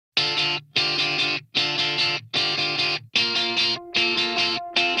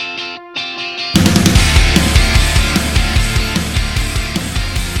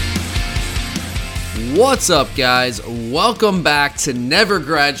What's up, guys? Welcome back to Never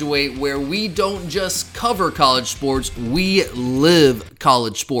Graduate, where we don't just cover college sports, we live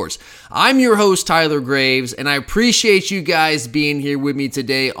college sports. I'm your host, Tyler Graves, and I appreciate you guys being here with me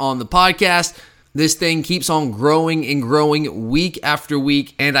today on the podcast. This thing keeps on growing and growing week after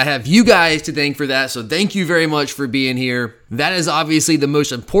week, and I have you guys to thank for that, so thank you very much for being here. That is obviously the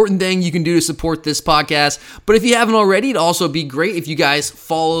most important thing you can do to support this podcast, but if you haven't already, it'd also be great if you guys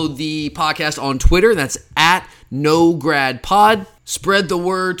follow the podcast on Twitter. That's at NoGradPod. Spread the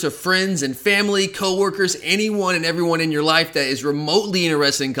word to friends and family, coworkers, anyone and everyone in your life that is remotely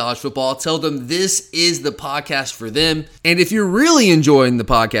interested in college football. Tell them this is the podcast for them. And if you're really enjoying the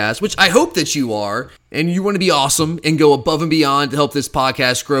podcast, which I hope that you are, and you want to be awesome and go above and beyond to help this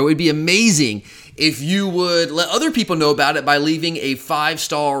podcast grow, it'd be amazing if you would let other people know about it by leaving a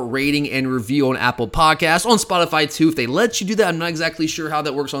 5-star rating and review on Apple Podcasts, on Spotify too. If they let you do that, I'm not exactly sure how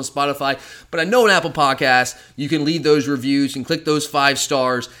that works on Spotify, but I know on Apple Podcasts, you can leave those reviews and click those 5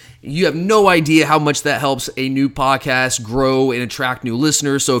 stars. You have no idea how much that helps a new podcast grow and attract new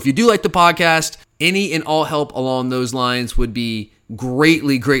listeners. So if you do like the podcast, any and all help along those lines would be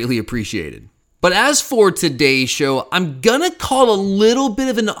greatly, greatly appreciated. But as for today's show, I'm gonna call a little bit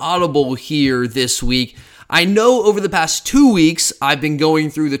of an audible here this week. I know over the past 2 weeks, I've been going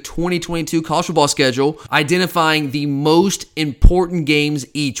through the 2022 college football schedule, identifying the most important games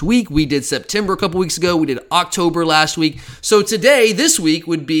each week. We did September a couple weeks ago. We did October last week. So today, this week,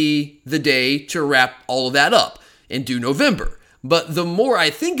 would be the day to wrap all of that up and do November. But the more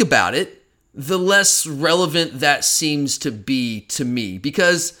I think about it, the less relevant that seems to be to me,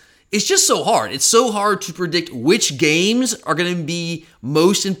 because it's just so hard. It's so hard to predict which games are going to be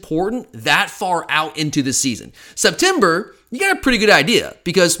most important that far out into the season. September, you got a pretty good idea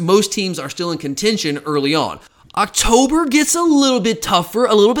because most teams are still in contention early on. October gets a little bit tougher,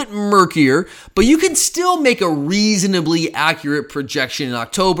 a little bit murkier, but you can still make a reasonably accurate projection in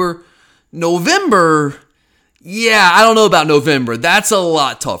October. November, yeah, I don't know about November. That's a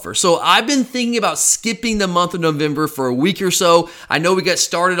lot tougher. So I've been thinking about skipping the month of November for a week or so. I know we got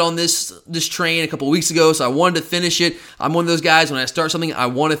started on this train a couple weeks ago, so I wanted to finish it. I'm one of those guys, when I start something, I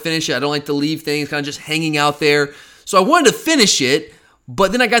want to finish it. I don't like to leave things kind of just hanging out there. So I wanted to finish it,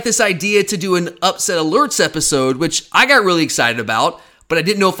 but then I got this idea to do an Upset Alerts episode, which I got really excited about, but I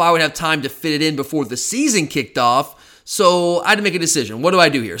didn't know if I would have time to fit it in before the season kicked off. So I had to make a decision. What do I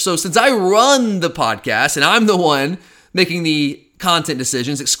do here? So since I run the podcast and I'm the one making the content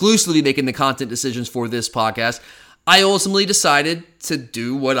decisions, exclusively making the content decisions for this podcast, I ultimately decided to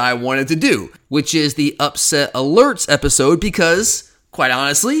do what I wanted to do, which is the Upset Alerts episode, because quite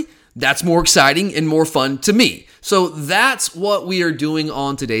honestly, that's more exciting and more fun to me. So that's what we are doing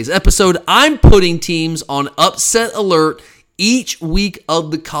on today's episode. I'm putting teams on Upset Alert each week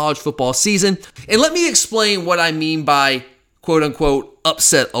of the college football season. And let me explain what I mean by quote-unquote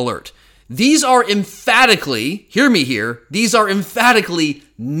upset alert. These are emphatically, hear me here, these are emphatically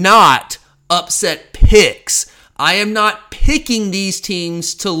not upset picks. I am not picking these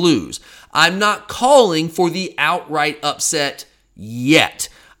teams to lose. I'm not calling for the outright upset yet.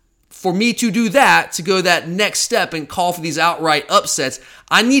 For me to do that, to go that next step and call for these outright upsets,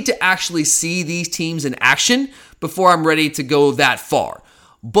 I need to actually see these teams in action before I'm ready to go that far.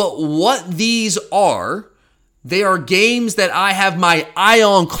 But what these are, they are games that I have my eye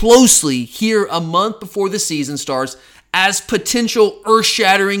on closely here a month before the season starts as potential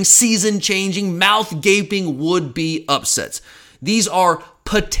earth-shattering, season-changing, mouth-gaping would-be upsets. These are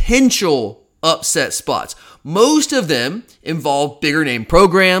potential upset spots. Most of them involve bigger name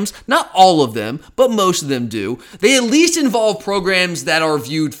programs. Not all of them, but most of them do. They at least involve programs that are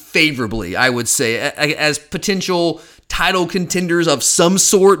viewed favorably, I would say, as potential title contenders of some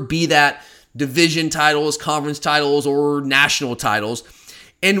sort, be that division titles, conference titles, or national titles.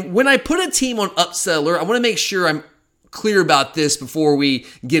 And when I put a team on upset alert, I want to make sure I'm clear about this before we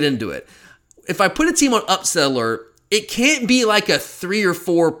get into it. If I put a team on upset alert, it can't be like a 3 or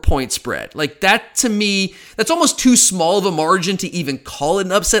 4 point spread. Like that, to me, that's almost too small of a margin to even call it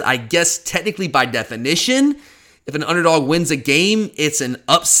an upset. I guess technically by definition, if an underdog wins a game, it's an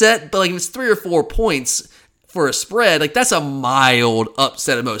upset. But like if it's 3 or 4 points for a spread, like that's a mild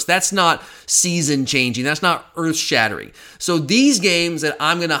upset at most. That's not season changing. That's not earth shattering. So these games that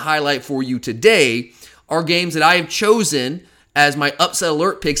I'm going to highlight for you today are games that I have chosen as my upset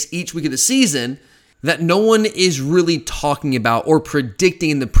alert picks each week of the season that no one is really talking about or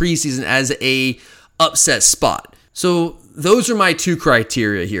predicting in the preseason as a upset spot. So those are my two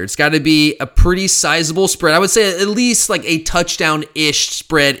criteria here. It's got to be a pretty sizable spread. I would say at least like a touchdown-ish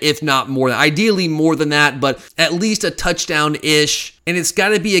spread, if not more. Ideally more than that, but at least a touchdown-ish. And it's got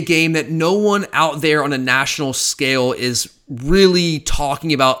to be a game that no one out there on a national scale is really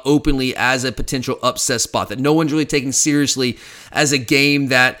talking about openly as a potential upset spot, that no one's really taking seriously as a game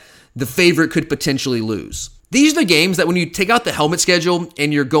that the favorite could potentially lose. These are the games that when you take out the helmet schedule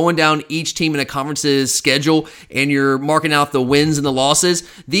and you're going down each team in a conference's schedule and you're marking out the wins and the losses,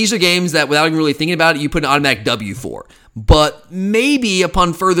 these are games that without even really thinking about it, you put an automatic W for. But maybe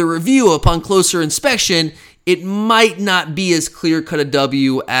upon further review, upon closer inspection, it might not be as clear-cut a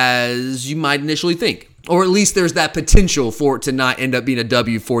W as you might initially think. Or at least there's that potential for it to not end up being a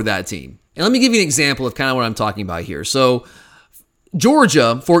W for that team. And let me give you an example of kind of what I'm talking about here. So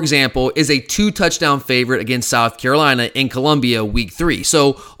Georgia, for example, is a 2-touchdown favorite against South Carolina in Columbia week 3.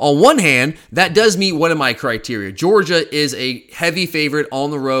 So on one hand, that does meet one of my criteria. Georgia is a heavy favorite on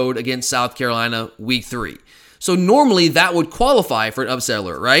the road against South Carolina week 3. So normally that would qualify for an upset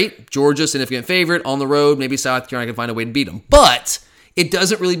alert, right? Georgia, significant favorite on the road. Maybe South Carolina can find a way to beat them. But it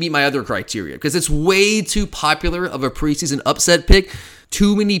doesn't really meet my other criteria because it's way too popular of a preseason upset pick.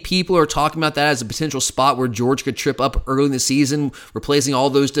 Too many people are talking about that as a potential spot where Georgia could trip up early in the season, replacing all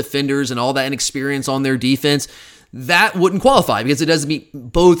those defenders and all that inexperience on their defense. That wouldn't qualify because it doesn't meet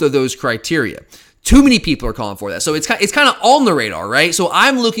both of those criteria. Too many people are calling for that. So it's kind of on the radar, right? So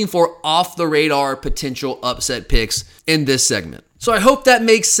I'm looking for off-the-radar potential upset picks in this segment. So I hope that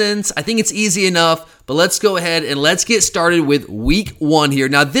makes sense. I think it's easy enough, but let's go ahead and let's get started with week 1 here.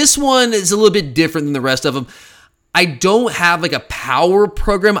 Now, this one is a little bit different than the rest of them. I don't have like a power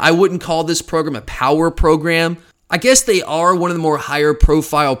program. I wouldn't call this program a power program. I guess they are one of the more higher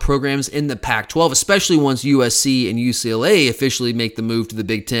profile programs in the Pac-12, especially once USC and UCLA officially make the move to the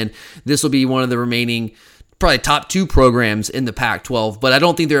Big Ten. This will be one of the remaining probably top 2 programs in the Pac-12, but I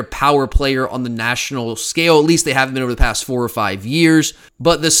don't think they're a power player on the national scale. At least they haven't been over the past 4 or 5 years.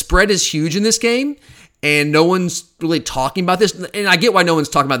 But the spread is huge in this game. And no one's really talking about this. And I get why no one's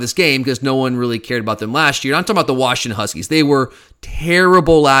talking about this game because no one really cared about them last year. I'm talking about the Washington Huskies. They were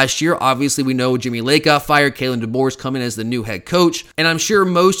terrible last year. Obviously, we know Jimmy Lake got fired. Kalen DeBoer's coming as the new head coach. And I'm sure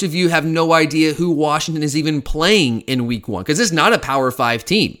most of you have no idea who Washington is even playing in week 1 because it's not a Power 5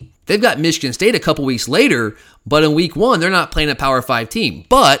 team. They've got Michigan State a couple weeks later, but in week 1, they're not playing a Power 5 team.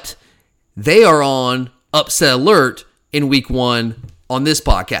 But they are on upset alert in week 1 on this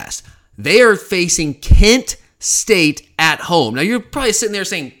podcast. They are facing Kent State at home. Now, you're probably sitting there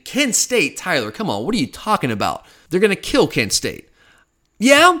saying, Kent State, Tyler, come on, what are you talking about? They're going to kill Kent State.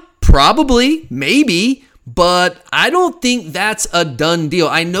 Yeah, probably, maybe, but I don't think that's a done deal.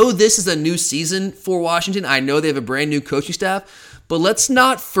 I know this is a new season for Washington. I know they have a brand new coaching staff, but let's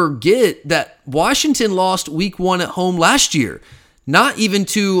not forget that Washington lost week 1 at home last year, not even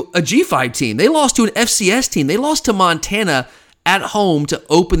to a G5 team. They lost to an FCS team. They lost to Montana at home to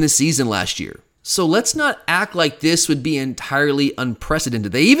open the season last year. So let's not act like this would be entirely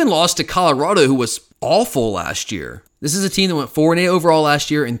unprecedented. They even lost to Colorado, who was awful last year. This is a team that went 4-8 overall last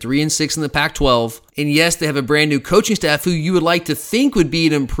year and 3-6 in the Pac-12. And yes, they have a brand new coaching staff who you would like to think would be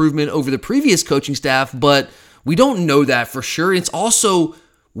an improvement over the previous coaching staff, but we don't know that for sure. It's also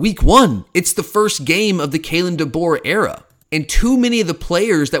week 1. It's the first game of the Kalen DeBoer era. And too many of the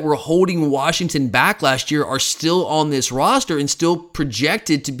players that were holding Washington back last year are still on this roster and still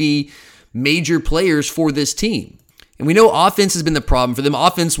projected to be major players for this team. And we know offense has been the problem for them.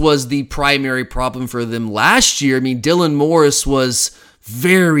 Offense was the primary problem for them last year. I mean, Dylan Morris was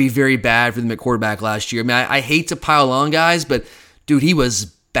very, very bad for them at quarterback last year. I mean, I hate to pile on guys, but dude, he was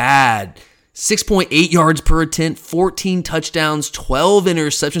bad. 6.8 yards per attempt, 14 touchdowns, 12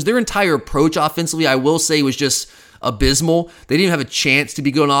 interceptions. Their entire approach offensively, I will say, was just abysmal. They didn't even have a chance to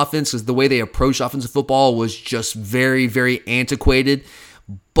be good on offense because the way they approached offensive football was just very, very antiquated.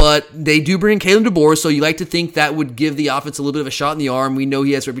 But they do bring in Kalen DeBoer, so you like to think that would give the offense a little bit of a shot in the arm. We know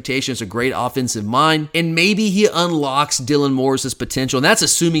he has a reputation as a great offensive mind, and maybe he unlocks Dylan Morris's potential, and that's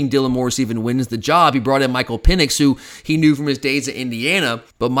assuming Dylan Morris even wins the job. He brought in Michael Penix, who he knew from his days at Indiana.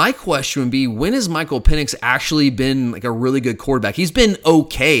 But my question would be, when has Michael Penix actually been like a really good quarterback? He's been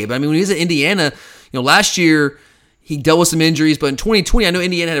okay, but I mean, when he was at Indiana, last year, he dealt with some injuries, but in 2020, I know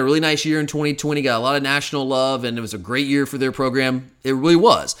Indiana had a really nice year in 2020, got a lot of national love, and it was a great year for their program. It really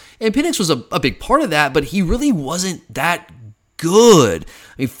was. And Penix was a big part of that, but he really wasn't that good.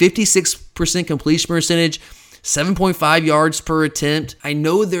 I mean, 56% completion percentage, 7.5 yards per attempt. I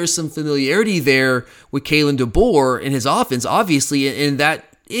know there's some familiarity there with Kalen DeBoer and his offense, obviously, and that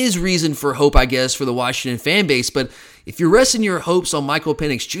is reason for hope, I guess, for the Washington fan base, but if you're resting your hopes on Michael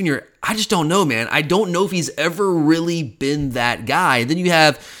Penix Jr., I just don't know, man. I don't know if he's ever really been that guy. And then you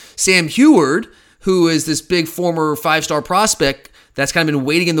have Sam Heward, who is this big former 5-star prospect that's kind of been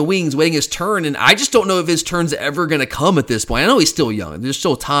waiting in the wings, waiting his turn, and I just don't know if his turn's ever going to come at this point. I know he's still young. There's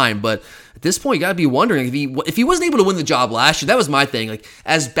still time, but at this point, you got to be wondering if he wasn't able to win the job last year. That was my thing. Like,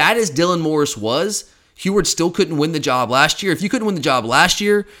 as bad as Dylan Morris was, Heward still couldn't win the job last year. If you couldn't win the job last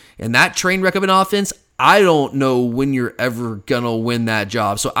year and that train wreck of an offense, I don't know when you're ever going to win that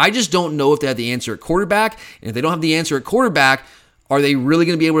job. So I just don't know if they have the answer at quarterback, and if they don't have the answer at quarterback, are they really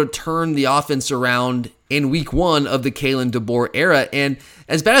going to be able to turn the offense around in week 1 of the Kalen DeBoer era? And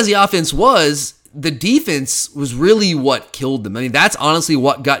as bad as the offense was, the defense was really what killed them. I mean, that's honestly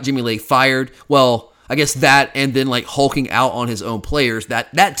what got Jimmy Lake fired. Well, I guess that, and then like hulking out on his own players,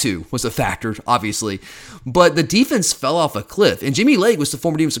 that too was a factor, obviously. But the defense fell off a cliff. And Jimmy Lake was the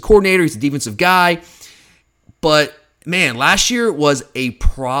former defensive coordinator. He's a defensive guy. But man, last year was a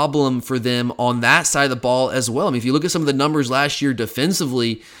problem for them on that side of the ball as well. I mean, if you look at some of the numbers last year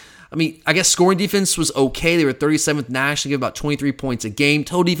defensively, I mean, I guess scoring defense was okay. They were 37th nationally, gave about 23 points a game.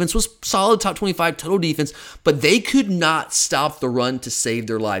 Total defense was solid, top 25 total defense, but they could not stop the run to save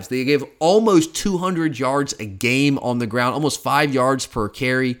their lives. They gave almost 200 yards a game on the ground, almost 5 yards per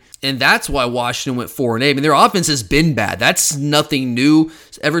carry, and that's why Washington went 4-8. I mean, their offense has been bad. That's nothing new.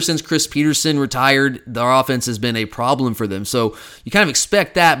 Ever since Chris Peterson retired, their offense has been a problem for them. So you kind of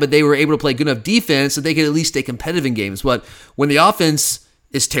expect that, but they were able to play good enough defense that they could at least stay competitive in games. But when the offense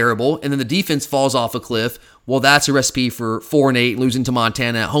is terrible, and then the defense falls off a cliff, well, that's a recipe for 4-8, losing to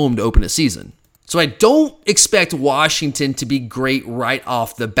Montana at home to open a season. So I don't expect Washington to be great right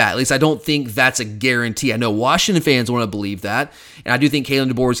off the bat. At least I don't think that's a guarantee. I know Washington fans want to believe that, and I do think Kalen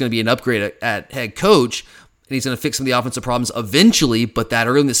DeBoer is going to be an upgrade at head coach, and he's going to fix some of the offensive problems eventually, but that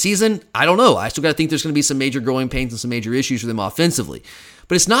early in the season, I don't know. I still got to think there's going to be some major growing pains and some major issues for them offensively.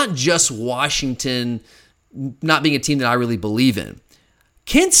 But it's not just Washington not being a team that I really believe in.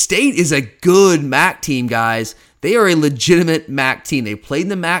 Kent State is a good MAC team, guys. They are a legitimate MAC team. They played in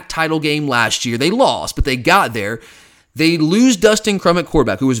the MAC title game last year. They lost, but they got there. They lose Dustin Crum at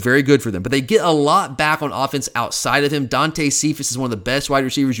quarterback, who was very good for them, but they get a lot back on offense outside of him. Dante Cephas is one of the best wide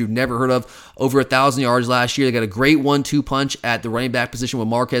receivers you've never heard of, over 1,000 yards last year. They got a great 1-2 punch at the running back position with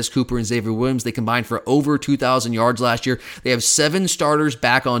Marquez Cooper and Xavier Williams. They combined for over 2,000 yards last year. They have 7 starters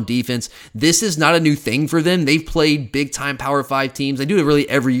back on defense. This is not a new thing for them. They've played big-time Power 5 teams. They do it really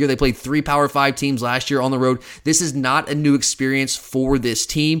every year. They played 3 Power 5 teams last year on the road. This is not a new experience for this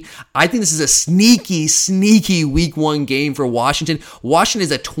team. I think this is a sneaky week 1 game for Washington. Washington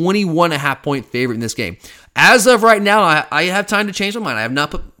is a 21.5-point favorite in this game. As of right now, I have time to change my mind. I have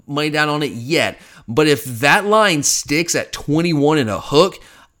not put money down on it yet. But if that line sticks at 21 and a hook,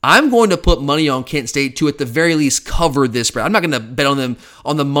 I'm going to put money on Kent State to at the very least cover this spread. I'm not going to bet on them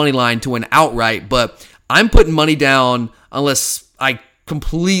on the money line to win outright, but I'm putting money down unless I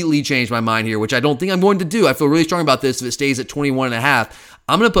completely change my mind here, which I don't think I'm going to do. I feel really strong about this if it stays at 21 and a half.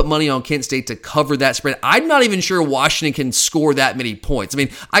 I'm going to put money on Kent State to cover that spread. I'm not even sure Washington can score that many points. I mean,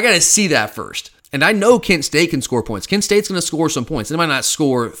 I got to see that first. And I know Kent State can score points. Kent State's going to score some points. They might not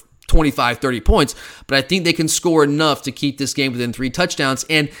score 25, 30 points, but I think they can score enough to keep this game within 3 touchdowns.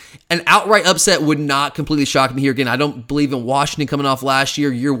 And an outright upset would not completely shock me here. Again, I don't believe in Washington coming off last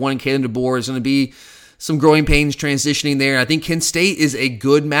year. Year 1, Kalen DeBoer is going to be some growing pains transitioning there. I think Kent State is a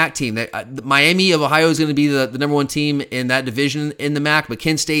good MAC team. Miami of Ohio is going to be the number 1 team in that division in the MAC, but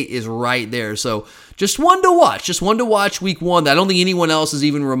Kent State is right there. So just one to watch week 1 that I don't think anyone else is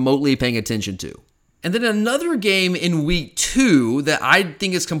even remotely paying attention to. And then another game in week 2 that I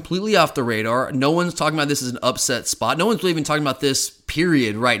think is completely off the radar. No one's talking about this as an upset spot. No one's really even talking about this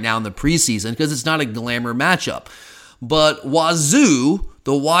period right now in the preseason because it's not a glamour matchup. But Wazoo,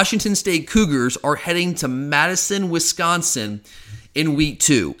 the Washington State Cougars, are heading to Madison, Wisconsin in week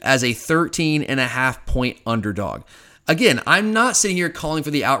 2 as a 13.5-point underdog. Again, I'm not sitting here calling for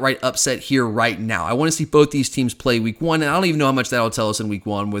the outright upset here right now. I want to see both these teams play week 1, and I don't even know how much that'll tell us in week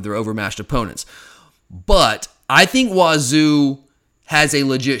 1 with their overmatched opponents. But I think Wazoo has a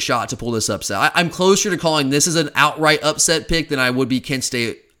legit shot to pull this upset. I'm closer to calling this as an outright upset pick than I would be Kent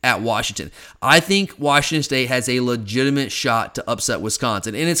State at Washington. I think Washington State has a legitimate shot to upset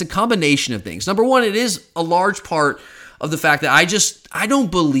Wisconsin, and it's a combination of things. Number 1, it is a large part of the fact that I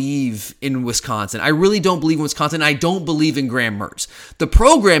don't believe in Wisconsin. I really don't believe in Wisconsin. I don't believe in Graham Mertz. The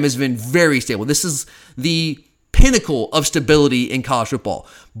program has been very stable. This is the pinnacle of stability in college football.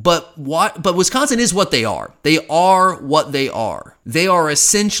 But Wisconsin is what they are. They are what they are. They are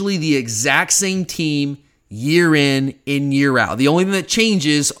essentially the exact same team year in, year out. The only thing that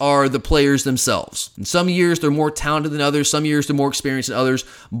changes are the players themselves. In some years, they're more talented than others. Some years, they're more experienced than others,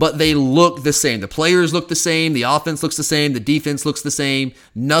 but they look the same. The players look the same. The offense looks the same. The defense looks the same.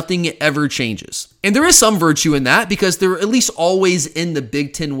 Nothing ever changes. And there is some virtue in that because they're at least always in the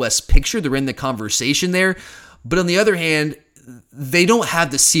Big Ten West picture. They're in the conversation there. But on the other hand, they don't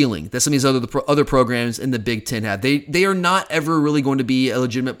have the ceiling that some of these other programs in the Big Ten have. They are not ever really going to be a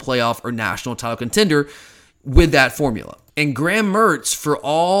legitimate playoff or national title contender with that formula. And Graham Mertz, for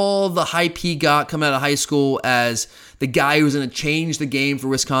all the hype he got coming out of high school as the guy who was going to change the game for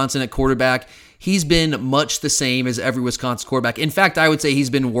Wisconsin at quarterback, he's been much the same as every Wisconsin quarterback. In fact, I would say he's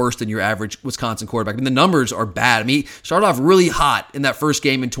been worse than your average Wisconsin quarterback. I mean, the numbers are bad. I mean, he started off really hot in that first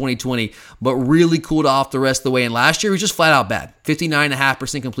game in 2020, but really cooled off the rest of the way. And last year, he was just flat out bad.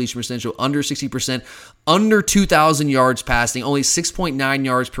 59.5% completion percentage, under 60%, under 2,000 yards passing, only 6.9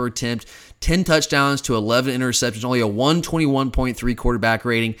 yards per attempt, 10 touchdowns to 11 interceptions, only a 121.3 quarterback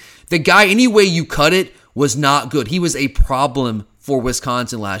rating. The guy, any way you cut it, was not good. He was a problem for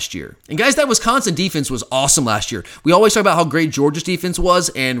Wisconsin last year. And guys, that Wisconsin defense was awesome last year. We always talk about how great Georgia's defense was,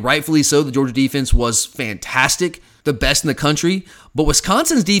 and rightfully so. The Georgia defense was fantastic, the best in the country. But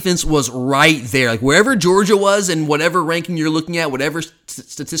Wisconsin's defense was right there. Like wherever Georgia was and whatever ranking you're looking at, whatever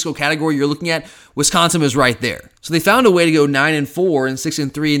statistical category you're looking at, Wisconsin was right there. So they found a way to go 9-4 and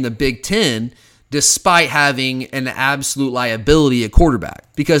 6-3 in the Big Ten, despite having an absolute liability at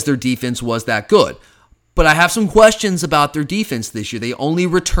quarterback because their defense was that good. But I have some questions about their defense this year. They only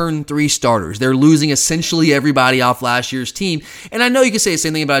returned 3 starters. They're losing essentially everybody off last year's team. And I know you can say the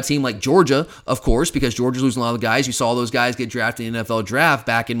same thing about a team like Georgia, of course, because Georgia's losing a lot of guys. You saw those guys get drafted in the NFL draft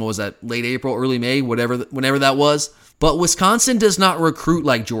back in, what was that, late April, early May, whenever that was. But Wisconsin does not recruit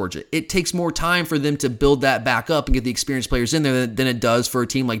like Georgia. It takes more time for them to build that back up and get the experienced players in there than it does for a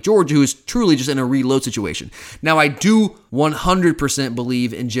team like Georgia, who is truly just in a reload situation. Now, I do 100%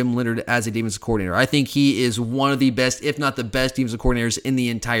 believe in Jim Leonhard as a defensive coordinator. I think he is one of the best, if not the best, defensive coordinators in the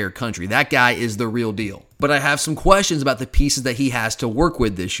entire country. That guy is the real deal. But I have some questions about the pieces that he has to work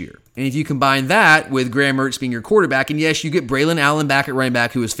with this year. And if you combine that with Graham Mertz being your quarterback, and yes, you get Braylon Allen back at running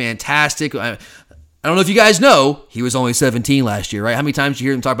back, who is fantastic. I don't know if you guys know, he was only 17 last year, right? How many times do you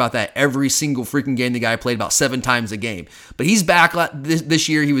hear him talk about that? Every single freaking game the guy played, about 7 times a game. But he's back this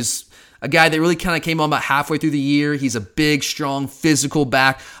year. He was a guy that really kind of came on about halfway through the year. He's a big, strong, physical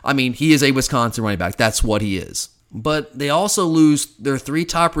back. I mean, he is a Wisconsin running back. That's what he is. But they also lose their 3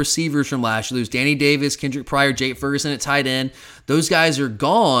 top receivers from last year. They lose Danny Davis, Kendrick Pryor, Jake Ferguson at tight end. Those guys are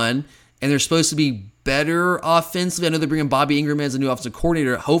gone, and they're supposed to be better offensively. I know they're bringing Bobby Ingram as a new offensive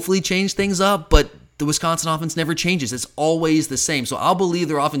coordinator. Hopefully change things up, but the Wisconsin offense never changes. It's always the same. So I'll believe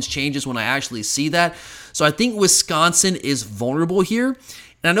their offense changes when I actually see that. So I think Wisconsin is vulnerable here.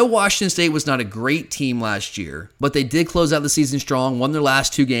 And I know Washington State was not a great team last year, but they did close out the season strong, won their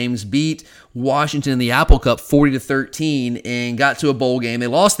last 2 games, beat Washington in the Apple Cup 40-13, and got to a bowl game. They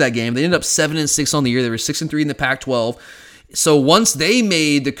lost that game. They ended up 7-6 on the year. They were 6-3 in the Pac-12. So once they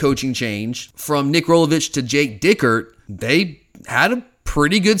made the coaching change from Nick Rolovich to Jake Dickert, they had a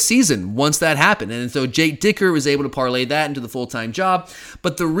pretty good season once that happened. And so Jake Dickert was able to parlay that into the full-time job.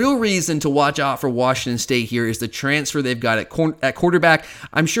 But the real reason to watch out for Washington State here is the transfer they've got at quarterback.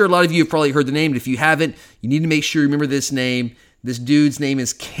 I'm sure a lot of you have probably heard the name, but if you haven't, you need to make sure you remember this name. This dude's name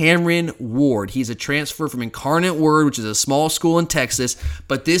is Cameron Ward. He's a transfer from Incarnate Word, which is a small school in Texas.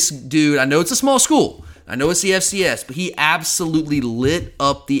 But this dude, I know it's a small school. I know it's the FCS, but he absolutely lit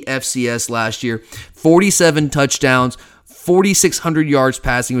up the FCS last year. 47 touchdowns, 4,600 yards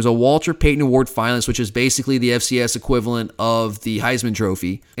passing. He was a Walter Payton Award finalist, which is basically the FCS equivalent of the Heisman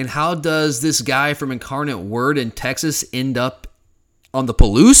Trophy. And how does this guy from Incarnate Word in Texas end up on the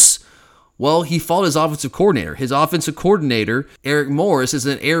Palouse? Well, he followed his offensive coordinator. His offensive coordinator, Eric Morris, is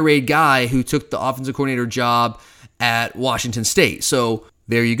an air raid guy who took the offensive coordinator job at Washington State. So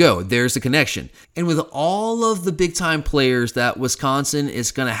there you go. There's the connection. And with all of the big-time players that Wisconsin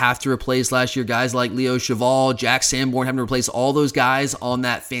is going to have to replace last year, guys like Leo Cheval, Jack Sanborn, having to replace all those guys on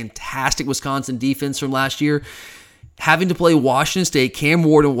that fantastic Wisconsin defense from last year, having to play Washington State, Cam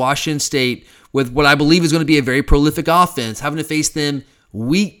Ward and Washington State with what I believe is going to be a very prolific offense, having to face them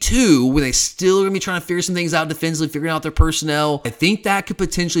week 2 when they still are going to be trying to figure some things out defensively, figuring out their personnel. I think that could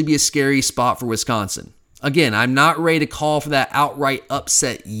potentially be a scary spot for Wisconsin. Again, I'm not ready to call for that outright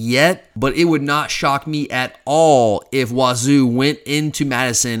upset yet, but it would not shock me at all if Wazoo went into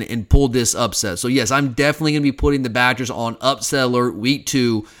Madison and pulled this upset. So yes, I'm definitely going to be putting the Badgers on upset alert week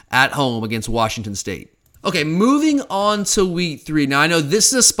 2 at home against Washington State. Okay, moving on to week 3. Now, I know this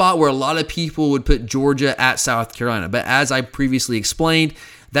is a spot where a lot of people would put Georgia at South Carolina, but as I previously explained,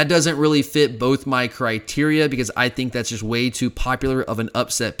 That doesn't really fit both my criteria because I think that's just way too popular of an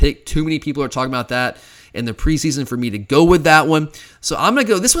upset pick. Too many people are talking about that in the preseason for me to go with that one. So I'm going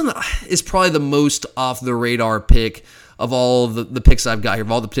to go. This one is probably the most off the radar pick of all the picks I've got here,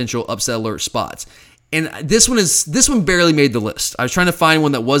 of all the potential upset alert spots. And this one barely made the list. I was trying to find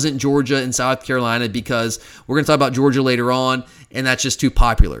one that wasn't Georgia and South Carolina because we're going to talk about Georgia later on, and that's just too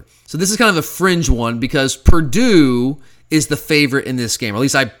popular. So this is kind of a fringe one because Purdue is the favorite in this game, or at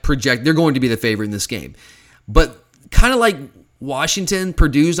least I project they're going to be the favorite in this game. But kind of like Washington,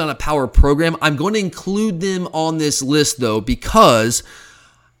 Purdue's on a power program. I'm going to include them on this list, though, because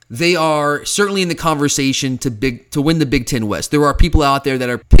they are certainly in the conversation to win the Big Ten West. There are people out there that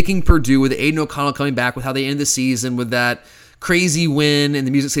are picking Purdue with Aiden O'Connell coming back with how they ended the season with that crazy win in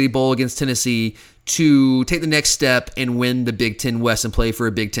the Music City Bowl against Tennessee to take the next step and win the Big Ten West and play for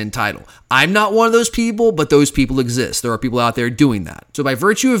a Big Ten title. I'm not one of those people, but those people exist. There are people out there doing that. So by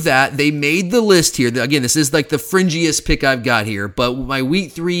virtue of that, they made the list here. Again, this is like the fringiest pick I've got here, but my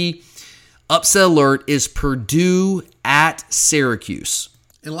Week 3 upset alert is Purdue at Syracuse.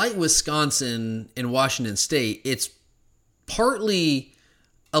 And like Wisconsin and Washington State, it's partly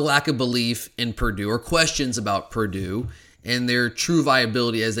a lack of belief in Purdue or questions about Purdue and their true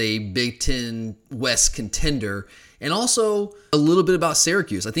viability as a Big Ten West contender, and also a little bit about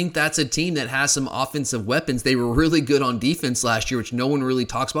Syracuse. I think that's a team that has some offensive weapons. They were really good on defense last year, which no one really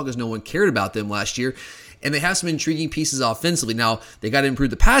talks about because no one cared about them last year. And they have some intriguing pieces offensively. Now, they got to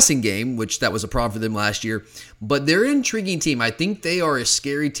improve the passing game, which that was a problem for them last year. But they're an intriguing team. I think they are a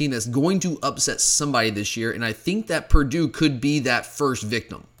scary team that's going to upset somebody this year. And I think that Purdue could be that first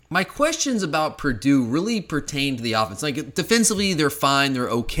victim. My questions about Purdue really pertain to the offense. Like, defensively, they're fine. They're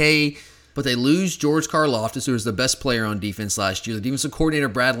okay. But they lose George Karlaftis, who was the best player on defense last year. The defensive coordinator,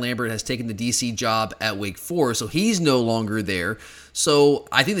 Brad Lambert, has taken the DC job at Wake Forest, so he's no longer there. So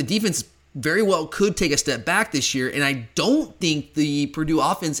I think the defense very well could take a step back this year, and I don't think the Purdue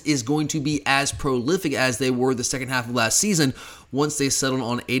offense is going to be as prolific as they were the second half of last season once they settled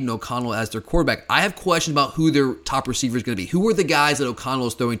on Aiden O'Connell as their quarterback. I have questions about who their top receiver is going to be. Who are the guys that O'Connell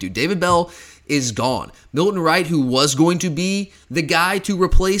is throwing to? David Bell is gone. Milton Wright, who was going to be the guy to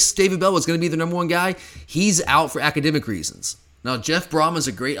replace David Bell, was going to be the number one guy, he's out for academic reasons. Now, Jeff Brom is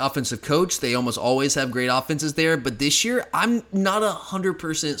a great offensive coach. They almost always have great offenses there. But this year, I'm not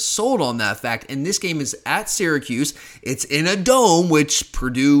 100% sold on that fact. And this game is at Syracuse. It's in a dome, which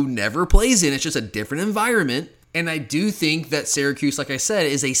Purdue never plays in. It's just a different environment. And I do think that Syracuse, like I said,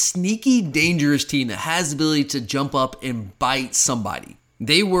 is a sneaky, dangerous team that has the ability to jump up and bite somebody.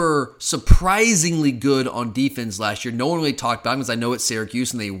 They were surprisingly good on defense last year. No one really talked about them because I know it's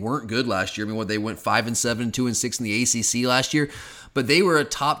Syracuse and they weren't good last year. I mean, they went 5-7, 2-6 in the ACC last year, but they were a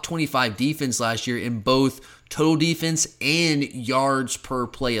top 25 defense last year in both total defense and yards per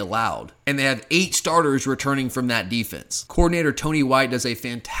play allowed. And they have 8 starters returning from that defense. Coordinator Tony White does a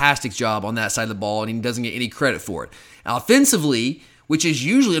fantastic job on that side of the ball, and he doesn't get any credit for it. Now, offensively, which is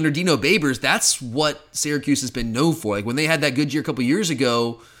usually under Dino Babers, that's what Syracuse has been known for. Like when they had that good year a couple years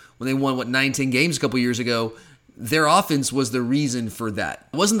ago, when they won, 9-10 games a couple years ago, their offense was the reason for that.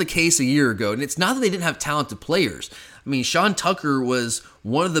 It wasn't the case a year ago, and it's not that they didn't have talented players. I mean, Sean Tucker was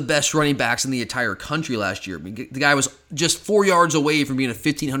one of the best running backs in the entire country last year. I mean, the guy was just 4 yards away from being a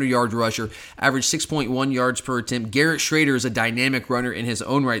 1,500-yard rusher, averaged 6.1 yards per attempt. Garrett Schrader is a dynamic runner in his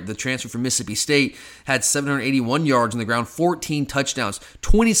own right. The transfer from Mississippi State had 781 yards on the ground, 14 touchdowns,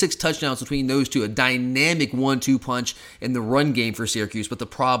 26 touchdowns between those two, a dynamic 1-2 punch in the run game for Syracuse. But the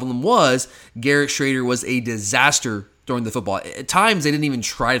problem was Garrett Schrader was a disaster throwing the football. At times, they didn't even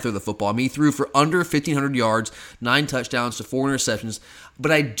try to throw the football. I mean, he threw for under 1,500 yards, 9 touchdowns to 4 interceptions.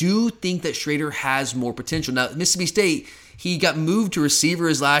 But I do think that Schrader has more potential. Now, Mississippi State, he got moved to receiver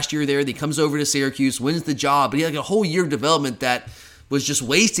his last year there. He comes over to Syracuse, wins the job, but he had like a whole year of development that was just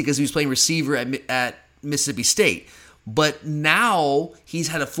wasted because he was playing receiver at Mississippi State. But now he's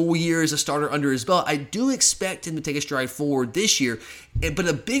had a full year as a starter under his belt. I do expect him to take a stride forward this year. But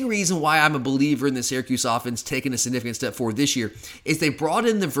a big reason why I'm a believer in the Syracuse offense taking a significant step forward this year is they brought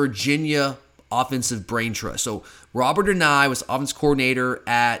in the Virginia offensive brain trust. So Robert Anae was offense coordinator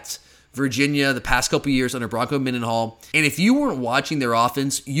at Virginia the past couple years under Bronco Mendenhall. And if you weren't watching their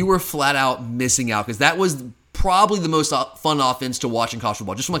offense, you were flat out missing out because that was probably the most fun offense to watch in college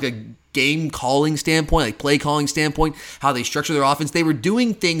football. Just from like a game calling standpoint, like play calling standpoint, how they structure their offense. They were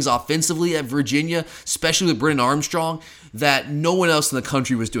doing things offensively at Virginia, especially with Brennan Armstrong, that no one else in the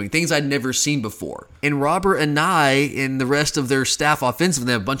country was doing. Things I'd never seen before. And Robert Anae and the rest of their staff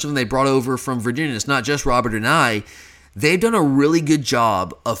offensively, a bunch of them they brought over from Virginia. It's not just Robert Anae. They've done a really good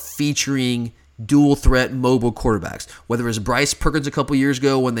job of featuring dual threat mobile quarterbacks. Whether it's Bryce Perkins a couple years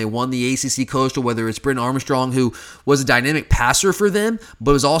ago when they won the ACC Coastal, whether it's Brenton Armstrong, who was a dynamic passer for them,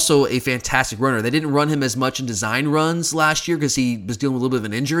 but was also a fantastic runner. They didn't run him as much in design runs last year because he was dealing with a little bit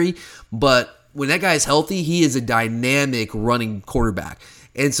of an injury, but when that guy's healthy, he is a dynamic running quarterback.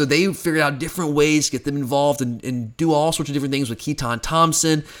 And so they figured out different ways to get them involved and do all sorts of different things with Keaton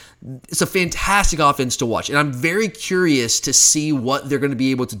Thompson. It's a fantastic offense to watch. And I'm very curious to see what they're going to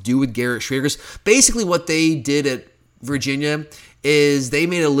be able to do with Garrett Shrader. Because basically what they did at Virginia is they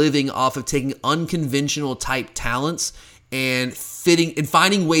made a living off of taking unconventional type talents and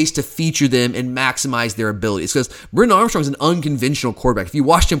finding ways to feature them and maximize their abilities. Because Brenton Armstrong's an unconventional quarterback. If you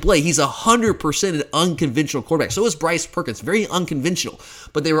watched him play, he's 100% an unconventional quarterback. So is Bryce Perkins, very unconventional.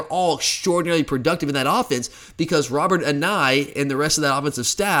 But they were all extraordinarily productive in that offense because Robert Anae and the rest of that offensive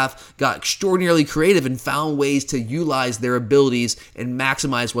staff got extraordinarily creative and found ways to utilize their abilities and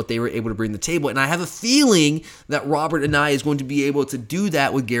maximize what they were able to bring to the table. And I have a feeling that Robert Anae is going to be able to do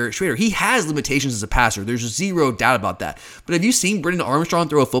that with Garrett Shrader. He has limitations as a passer. There's zero doubt about that. But have you seen Brenton Armstrong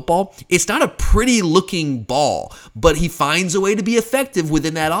throw a football? It's not a pretty looking ball, but he finds a way to be effective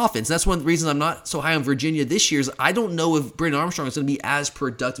within that offense. That's one of the reasons I'm not so high on Virginia this year is I don't know if Brenton Armstrong is going to be as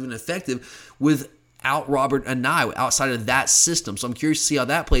productive and effective without Robert Anae outside of that system. So I'm curious to see how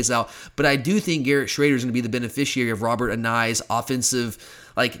that plays out. But I do think Garrett Shrader is going to be the beneficiary of Robert Anae's offensive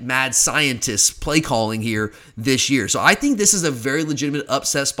mad scientist play calling here this year. So I think this is a very legitimate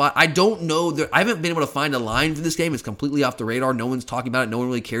upset spot. I don't know. I haven't been able to find a line for this game. It's completely off the radar. No one's talking about it. No one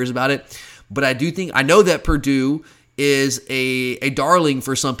really cares about it. But I know that Purdue is a darling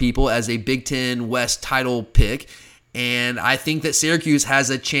for some people as a Big Ten West title pick. And I think that Syracuse has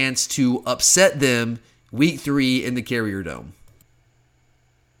a chance to upset them week 3 in the Carrier Dome.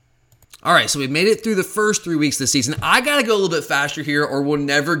 All right, so we've made it through the first 3 weeks of the season. I got to go a little bit faster here or we'll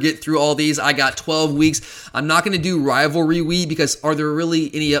never get through all these. I got 12 weeks. I'm not going to do rivalry week because are there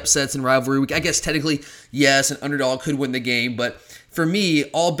really any upsets in rivalry week? I guess technically, yes, an underdog could win the game, but for me,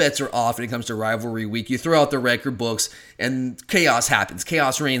 all bets are off when it comes to rivalry week. You throw out the record books and chaos happens.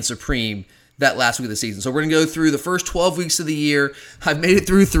 Chaos reigns supreme that last week of the season. So we're going to go through the first 12 weeks of the year. I've made it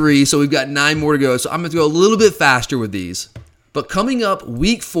through 3, so we've got 9 more to go. So I'm going to go a little bit faster with these. But coming up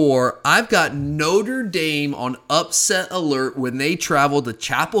week 4, I've got Notre Dame on upset alert when they travel to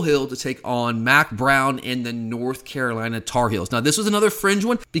Chapel Hill to take on Mac Brown and the North Carolina Tar Heels. Now, this was another fringe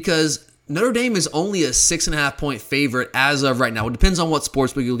one because Notre Dame is only a 6.5 point favorite as of right now. It depends on what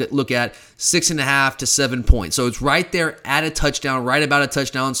sportsbook you look at, 6.5 to 7 points. So it's right there at a touchdown, right about a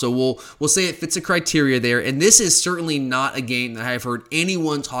touchdown. So we'll say it fits the criteria there. And this is certainly not a game that I've heard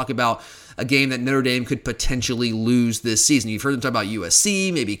anyone talk about, a game that Notre Dame could potentially lose this season. You've heard them talk about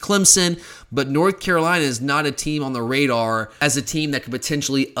USC, maybe Clemson, but North Carolina is not a team on the radar as a team that could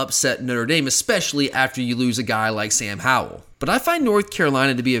potentially upset Notre Dame, especially after you lose a guy like Sam Howell. But I find North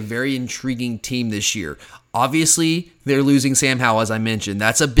Carolina to be a very intriguing team this year. Obviously, they're losing Sam Howell, as I mentioned.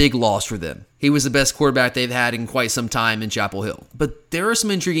 That's a big loss for them. He was the best quarterback they've had in quite some time in Chapel Hill. But there are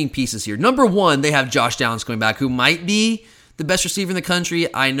some intriguing pieces here. Number one, they have Josh Downs coming back, who might be the best receiver in the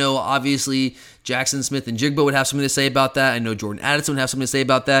country. I know, obviously, Jackson Smith and Jigbo would have something to say about that. I know Jordan Addison would have something to say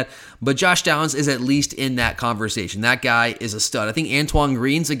about that. But Josh Downs is at least in that conversation. That guy is a stud. I think Antoine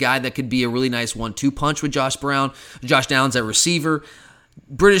Green's a guy that could be a really nice 1-2 punch with Josh Downs at receiver.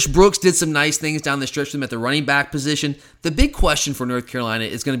 British Brooks did some nice things down the stretch for them at the running back position. The big question for North Carolina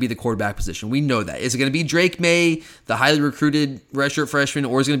is going to be the quarterback position. We know that. Is it going to be Drake May, the highly recruited redshirt freshman,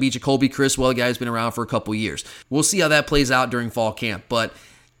 or is it going to be Jacoby Criswell, a guy who's been around for a couple years? We'll see how that plays out during fall camp. But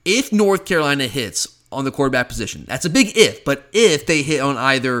if North Carolina hits on the quarterback position, that's a big if, but if they hit on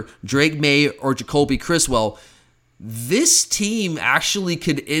either Drake May or Jacoby Criswell, this team actually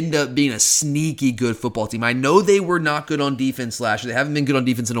could end up being a sneaky good football team. I know they were not good on defense last year. They haven't been good on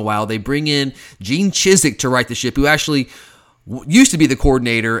defense in a while. They bring in Gene Chizik to right the ship, who actually used to be the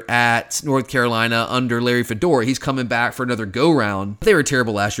coordinator at North Carolina under Larry Fedora. He's coming back for another go-round. They were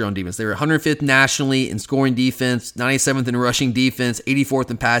terrible last year on defense. They were 105th nationally in scoring defense, 97th in rushing defense,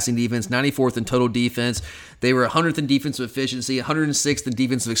 84th in passing defense, 94th in total defense. They were 100th in defensive efficiency, 106th in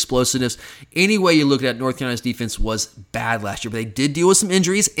defensive explosiveness. Any way you look at it, North Carolina's defense was bad last year, but they did deal with some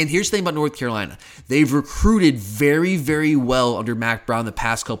injuries. And here's the thing about North Carolina. They've recruited very, very well under Mac Brown the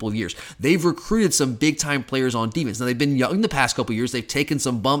past couple of years. They've recruited some big-time players on defense. Now, they've been young the past couple of years. They've taken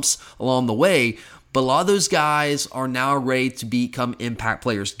some bumps along the way, but a lot of those guys are now ready to become impact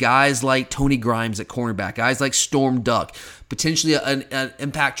players. Guys like Tony Grimes at cornerback, guys like Storm Duck, potentially an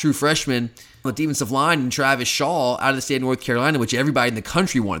impact true freshman on the defensive line and Travis Shaw out of the state of North Carolina, which everybody in the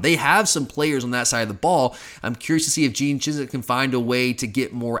country wanted. They have some players on that side of the ball. I'm curious to see if Gene Chizik can find a way to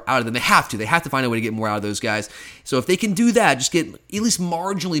get more out of them. They have to find a way to get more out of those guys. So if they can do that, just get at least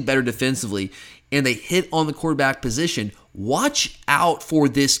marginally better defensively, and they hit on the quarterback position, watch out for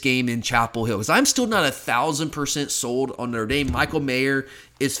this game in Chapel Hill, because I'm still not 1,000% sold on Notre Dame. Michael Mayer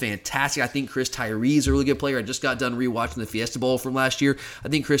is fantastic. I think Chris Tyree is a really good player. I just got done rewatching the Fiesta Bowl from last year. I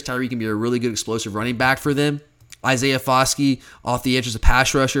think Chris Tyree can be a really good explosive running back for them. Isaiah Foskey off the edge as a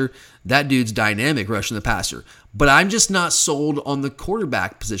pass rusher. That dude's dynamic rushing the passer. But I'm just not sold on the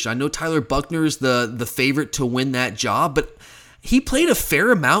quarterback position. I know Tyler Buckner is the favorite to win that job, but he played a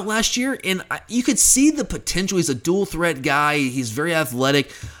fair amount last year, and you could see the potential. He's a dual threat guy. He's very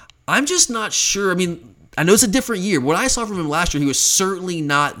athletic. I'm just not sure. I mean, I know it's a different year. What I saw from him last year, he was certainly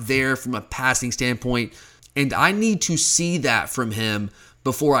not there from a passing standpoint, and I need to see that from him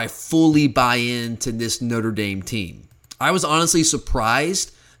before I fully buy into this Notre Dame team. I was honestly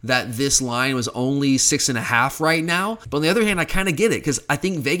surprised that this line was only 6.5 right now. But on the other hand, I kind of get it, because I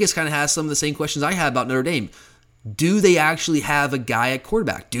think Vegas kind of has some of the same questions I had about Notre Dame. Do they actually have a guy at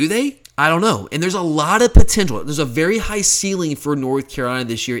quarterback? Do they? I don't know. And there's a lot of potential. There's a very high ceiling for North Carolina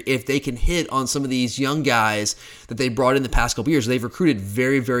this year if they can hit on some of these young guys that they brought in the past couple years. They've recruited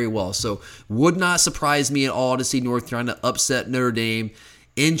very, very well. So would not surprise me at all to see North Carolina upset Notre Dame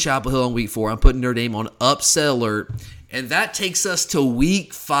in Chapel Hill in week 4. I'm putting Notre Dame on upset alert. And that takes us to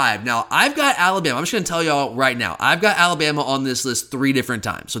week 5. Now, I've got Alabama. I'm just going to tell y'all right now. I've got Alabama on this list 3 different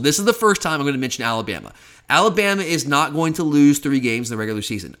times. So this is the first time I'm going to mention Alabama. Alabama is not going to lose 3 games in the regular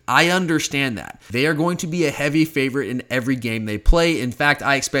season. I understand that. They are going to be a heavy favorite in every game they play. In fact,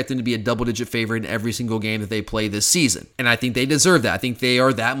 I expect them to be a double-digit favorite in every single game that they play this season. And I think they deserve that. I think they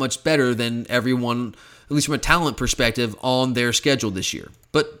are that much better than everyone, at least from a talent perspective, on their schedule this year.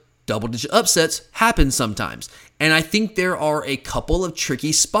 But double-digit upsets happen sometimes. And I think there are a couple of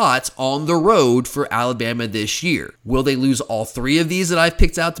tricky spots on the road for Alabama this year. Will they lose all 3 of these that I've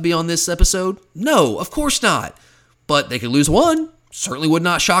picked out to be on this episode? No, of course not. But they could lose one. Certainly would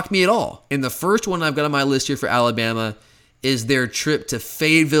not shock me at all. And the first one I've got on my list here for Alabama is their trip to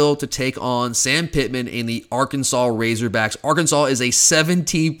Fayetteville to take on Sam Pittman and the Arkansas Razorbacks. Arkansas is a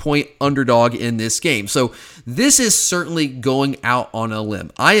 17-point underdog in this game. So this is certainly going out on a limb.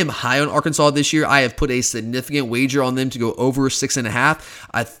 I am high on Arkansas this year. I have put a significant wager on them to go over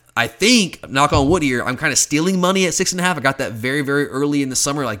 6.5. I think, knock on wood here, I'm kind of stealing money at 6.5. I got that very, very early in the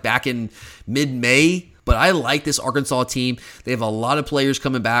summer, like back in mid-May. But I like this Arkansas team. They have a lot of players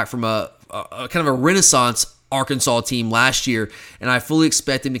coming back from a kind of a renaissance Arkansas team last year, and I fully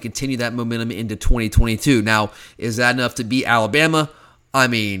expect them to continue that momentum into 2022. Now, is that enough to beat Alabama? I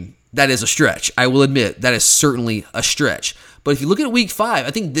mean, that is a stretch. I will admit that is certainly a stretch. But if you look at week 5,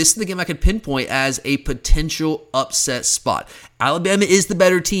 I think this is the game I could pinpoint as a potential upset spot. Alabama is the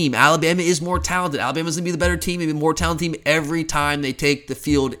better team. Alabama is more talented. Alabama's going to be the better team, maybe more talented team every time they take the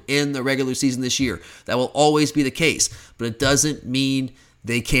field in the regular season this year. That will always be the case, but it doesn't mean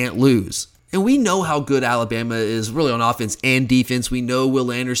they can't lose. And we know how good Alabama is really on offense and defense. We know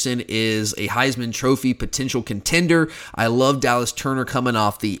Will Anderson is a Heisman Trophy potential contender. I love Dallas Turner coming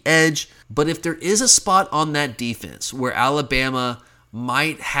off the edge. But if there is a spot on that defense where Alabama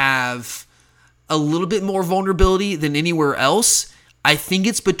might have a little bit more vulnerability than anywhere else, I think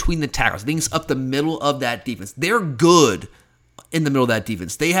it's between the tackles. I think it's up the middle of that defense. They're good in the middle of that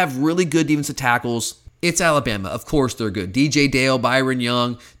defense. They have really good defensive tackles. It's Alabama. Of course they're good. DJ Dale, Byron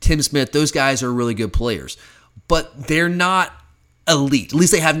Young, Tim Smith, those guys are really good players. But they're not elite. At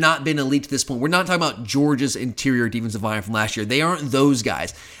least they have not been elite to this point. We're not talking about Georgia's interior defensive line from last year. They aren't those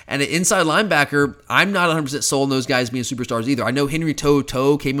guys. And an inside linebacker, I'm not 100% sold on those guys being superstars either. I know Henry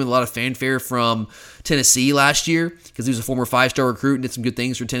To'oTo'o came with a lot of fanfare from Tennessee last year because he was a former 5-star recruit and did some good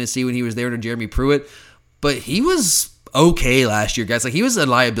things for Tennessee when he was there under Jeremy Pruitt. But he was okay last year, guys. Like, he was a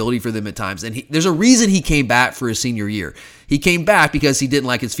liability for them at times. And there's a reason he came back for his senior year. He came back because he didn't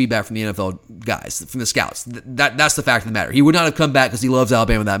like his feedback from the NFL guys, from the scouts. That's the fact of the matter. He would not have come back because he loves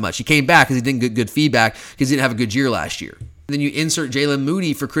Alabama that much. He came back because he didn't get good feedback because he didn't have a good year last year. And then you insert Jalen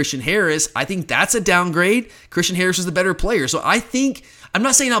Moody for Christian Harris. I think that's a downgrade. Christian Harris is the better player. So I think, I'm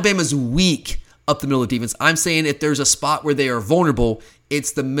not saying Alabama's weak up the middle of defense. I'm saying if there's a spot where they are vulnerable,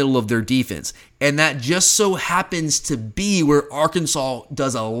 it's the middle of their defense. And that just so happens to be where Arkansas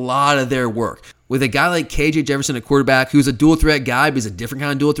does a lot of their work. With a guy like KJ Jefferson at quarterback, who's a dual threat guy, but he's a different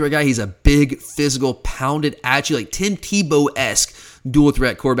kind of dual threat guy. He's a big, physical, pounded at you, like Tim Tebow-esque dual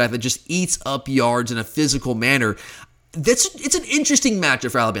threat quarterback that just eats up yards in a physical manner. It's an interesting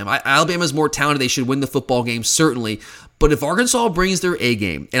matchup for Alabama. Alabama's more talented. They should win the football game, certainly. But if Arkansas brings their A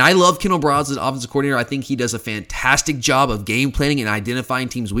game, and I love Kendall Briles as offensive coordinator, I think he does a fantastic job of game planning and identifying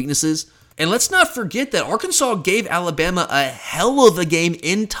teams' weaknesses. And let's not forget that Arkansas gave Alabama a hell of a game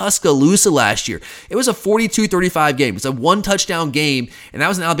in Tuscaloosa last year. It was a 42-35 game. It's a one-touchdown game, and that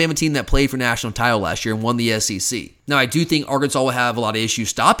was an Alabama team that played for national title last year and won the SEC. Now, I do think Arkansas will have a lot of issues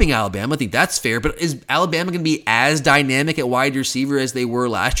stopping Alabama. I think that's fair, but is Alabama going to be as dynamic at wide receiver as they were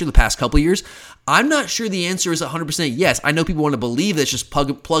last year, the past couple of years? I'm not sure the answer is 100% yes. I know people want to believe that it's just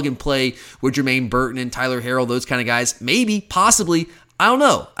plug and play with Jermaine Burton and Tyler Harrell, those kind of guys. Maybe, possibly. I don't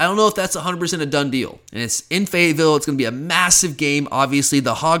know. I don't know if that's 100% a done deal. And it's in Fayetteville. It's going to be a massive game. Obviously,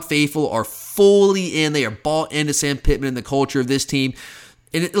 the Hog faithful are fully in. They are bought into Sam Pittman and the culture of this team.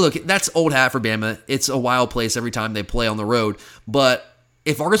 And look, that's old hat for Bama. It's a wild place every time they play on the road. But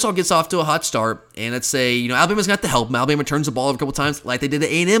if Arkansas gets off to a hot start, and let's say, Alabama's got to help them. Alabama turns the ball over a couple times like they did at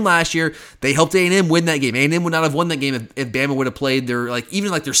A&M last year. They helped A&M win that game. A&M would not have won that game if Bama would have played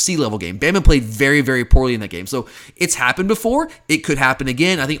their C-level game. Bama played very, very poorly in that game. So it's happened before. It could happen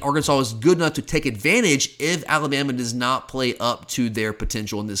again. I think Arkansas is good enough to take advantage if Alabama does not play up to their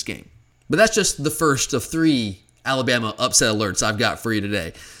potential in this game. But that's just the first of 3 Alabama upset alerts I've got for you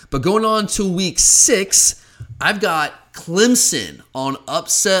today. But going on to week 6, I've got Clemson on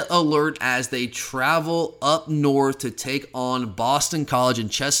upset alert as they travel up north to take on Boston College in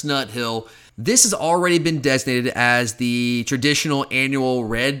Chestnut Hill. This has already been designated as the traditional annual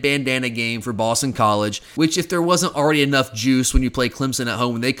red bandana game for Boston College, which if there wasn't already enough juice when you play Clemson at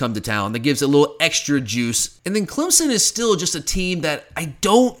home when they come to town, that gives it a little extra juice. And then Clemson is still just a team that I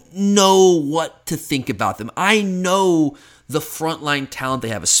don't know what to think about them. I know the frontline talent they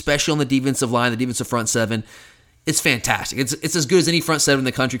have, especially on the defensive line, the defensive front seven. It's fantastic. It's as good as any front seven in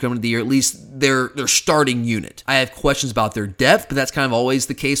the country coming into the year, at least their starting unit. I have questions about their depth, but that's kind of always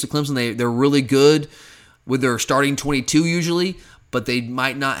the case with Clemson. They're really good with their starting 22 usually, but they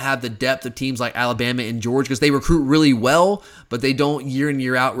might not have the depth of teams like Alabama and Georgia because they recruit really well, but they don't year in,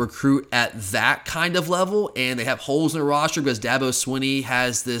 year out recruit at that kind of level, and they have holes in their roster because Dabo Swinney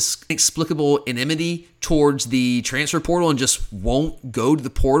has this inexplicable enmity towards the transfer portal and just won't go to the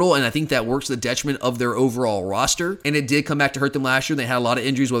portal, and I think that works to the detriment of their overall roster, and it did come back to hurt them last year. They had a lot of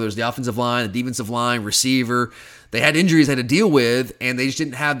injuries, whether it was the offensive line, the defensive line, receiver. They had injuries they had to deal with, and they just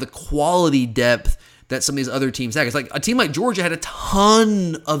didn't have the quality depth that some of these other teams had. It's like a team like Georgia had a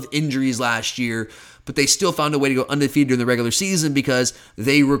ton of injuries last year, but they still found a way to go undefeated during the regular season because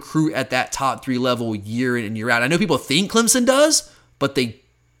they recruit at that top 3 level year in and year out. I know people think Clemson does, but they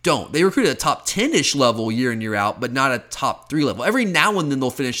don't. They recruit at a top 10-ish level year in, year out, but not a top 3 level. Every now and then they'll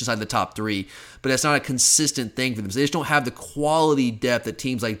finish inside the top 3, but that's not a consistent thing for them. So they just don't have the quality depth that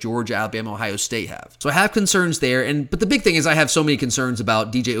teams like Georgia, Alabama, Ohio State have. So I have concerns there, but the big thing is I have so many concerns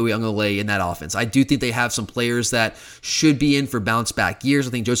about DJ Uiagalelei in that offense. I do think they have some players that should be in for bounce-back years.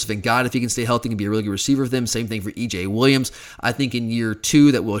 I think Joseph Ngata, if he can stay healthy, can be a really good receiver for them. Same thing for E.J. Williams. I think in year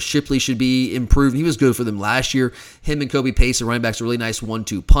 2 that Will Shipley should be improved. He was good for them last year. Him and Kobe Pace, the running backs, a really nice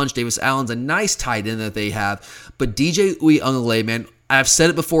 1-2 punch. Davis Allen's a nice tight end that they have. But DJ Uiagalelei, man, I've said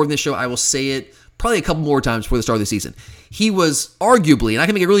it before in this show. I will say it probably a couple more times before the start of the season. He was arguably, and I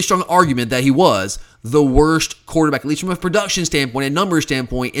can make a really strong argument that he was the worst quarterback, at least from a production standpoint and numbers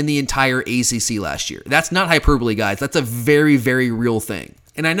standpoint, in the entire ACC last year. That's not hyperbole, guys. That's a very, very real thing.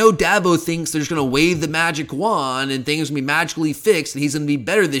 And I know Dabo thinks they're just going to wave the magic wand and things are going to be magically fixed and he's going to be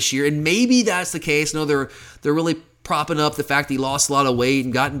better this year. And maybe that's the case. No, they're really propping up the fact that he lost a lot of weight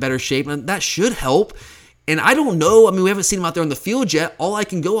and got in better shape. And that should help. And I don't know. I mean, we haven't seen him out there on the field yet. All I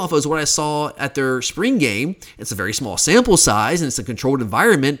can go off of is what I saw at their spring game. It's a very small sample size, and it's a controlled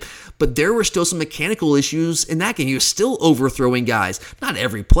environment, but there were still some mechanical issues in that game. He was still overthrowing guys. Not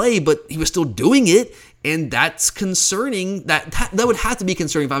every play, but he was still doing it, and that's concerning. That would have to be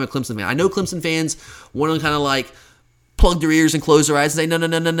concerning if I'm a Clemson fan. I know Clemson fans want to kind of like plug their ears and close their eyes and say, no,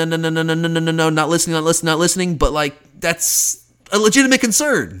 not listening, but like that's a legitimate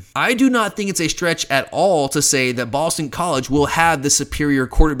concern. I do not think it's a stretch at all to say that Boston College will have the superior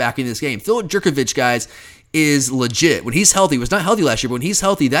quarterback in this game. Philip Jurkovich, guys, is legit. When he's healthy, he was not healthy last year, but when he's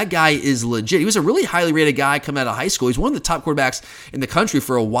healthy, that guy is legit. He was a really highly rated guy coming out of high school. He's one of the top quarterbacks in the country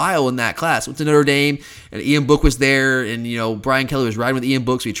for a while in that class. Went to Notre Dame, and Ian Book was there, and Brian Kelly was riding with Ian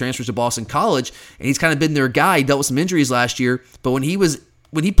Book, so he transfers to Boston College, and he's kind of been their guy. He dealt with some injuries last year, but when he was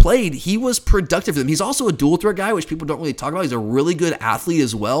when he played, he was productive for them. He's also a dual threat guy, which people don't really talk about. He's a really good athlete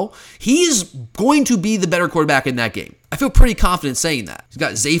as well. He's going to be the better quarterback in that game. I feel pretty confident saying that. He's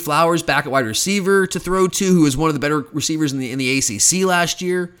got Zay Flowers back at wide receiver to throw to, who was one of the better receivers in the ACC last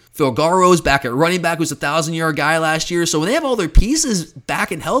year. Phil Garrow's back at running back, who's a 1,000-yard guy last year. So when they have all their pieces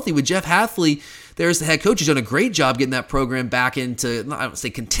back and healthy with Jeff Hafley, there's the head coach. He's done a great job getting that program back into, I don't say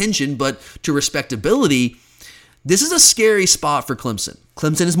contention, but to respectability. This is a scary spot for Clemson.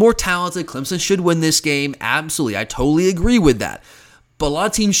 Clemson is more talented. Clemson should win this game. Absolutely. I totally agree with that. But a lot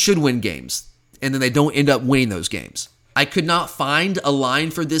of teams should win games, and then they don't end up winning those games. I could not find a line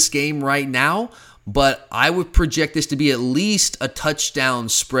for this game right now, but I would project this to be at least a touchdown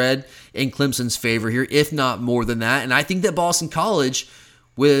spread in Clemson's favor here, if not more than that. And I think that Boston College,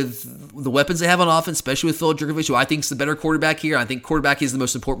 with the weapons they have on offense, especially with Phil Jurkovich, who I think is the better quarterback here. I think quarterback is the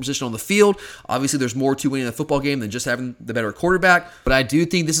most important position on the field. Obviously, there's more to winning a football game than just having the better quarterback, but I do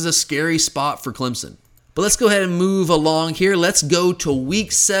think this is a scary spot for Clemson. But let's go ahead and move along here. Let's go to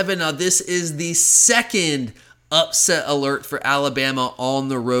Week 7. Now, this is the second upset alert for Alabama on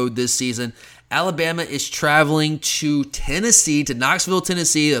the road this season. Alabama is traveling to Tennessee, to Knoxville,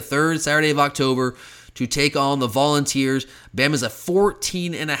 Tennessee, the third Saturday of October, to take on the Volunteers. Bama's a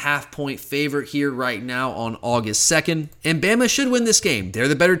 14.5-point favorite here right now on August 2nd. And Bama should win this game. They're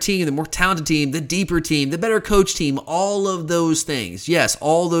the better team, the more talented team, the deeper team, the better coach team, all of those things. Yes,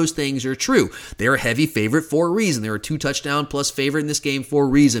 all those things are true. They're a heavy favorite for a reason. They're a 2-touchdown plus favorite in this game for a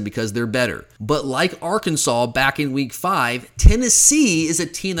reason, because they're better. But like Arkansas back in Week 5, Tennessee is a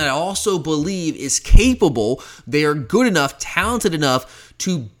team that I also believe is capable. They are good enough, talented enough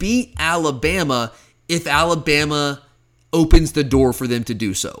to beat Alabama if Alabama opens the door for them to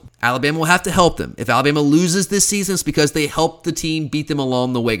do so. Alabama will have to help them. If Alabama loses this season, it's because they helped the team beat them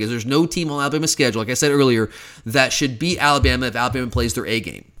along the way, because there's no team on Alabama's schedule, like I said earlier, that should beat Alabama if Alabama plays their A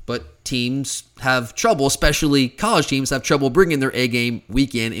game. But teams have trouble, especially college teams have trouble bringing their A game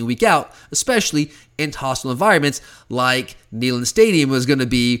week in and week out, especially in hostile environments like Neyland Stadium was going to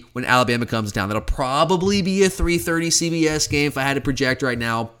be when Alabama comes down. That'll probably be a 3:30 CBS game if I had to project right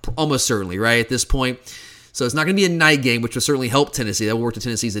now, almost certainly, right, at this point. So it's not going to be a night game, which will certainly help Tennessee. That will work to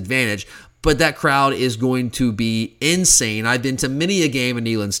Tennessee's advantage. But that crowd is going to be insane. I've been to many a game in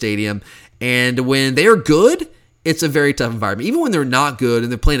Neyland Stadium, and when they're good, it's a very tough environment. Even when they're not good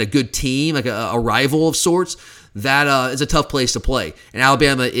and they're playing a good team, like a rival of sorts, that is a tough place to play. And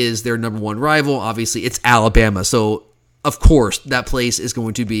Alabama is their number one rival. Obviously, it's Alabama. So, of course, that place is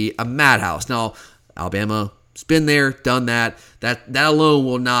going to be a madhouse. Now, Alabama's been there, done that. That alone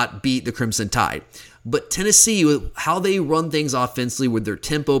will not beat the Crimson Tide. But Tennessee, with how they run things offensively with their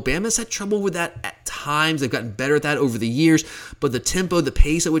tempo, Bama's had trouble with that at times. They've gotten better at that over the years. But the tempo, the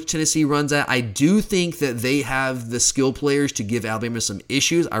pace at which Tennessee runs at, I do think that they have the skill players to give Alabama some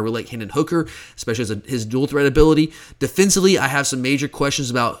issues. I really like Hendon Hooker, especially as his dual threat ability. Defensively, I have some major questions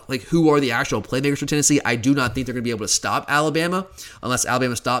about like who are the actual playmakers for Tennessee. I do not think they're going to be able to stop Alabama unless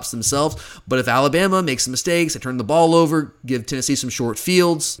Alabama stops themselves. But if Alabama makes some mistakes, they turn the ball over, give Tennessee some short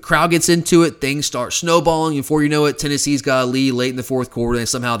fields, crowd gets into it, things start snowballing. Before you know it, Tennessee's got a lead late in the fourth quarter, and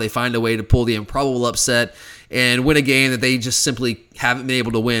somehow they find a way to pull the improbable upset and win a game that they just simply haven't been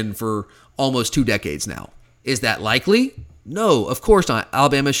able to win for almost 2 decades now. Is that likely? No, of course not.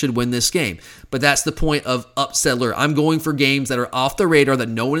 Alabama should win this game. But that's the point of upset alert. I'm going for games that are off the radar that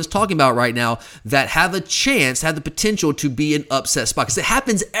no one is talking about right now that have a chance, have the potential to be an upset spot. Because it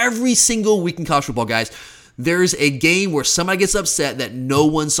happens every single week in college football, guys. There's a game where somebody gets upset that no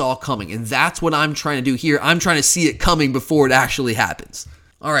one saw coming. And that's what I'm trying to do here. I'm trying to see it coming before it actually happens.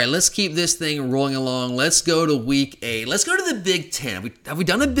 All right, let's keep this thing rolling along. Let's go to Week 8. Let's go to the Big Ten. Have we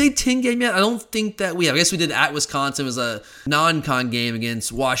done a Big Ten game yet? I don't think that we have. I guess we did at Wisconsin. It was a non-con game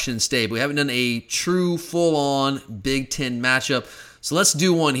against Washington State. But we haven't done a true, full-on Big Ten matchup. So let's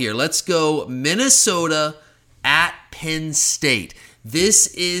do one here. Let's go Minnesota at Penn State. This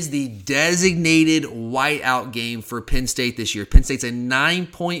is the designated whiteout game for Penn State this year. Penn State's a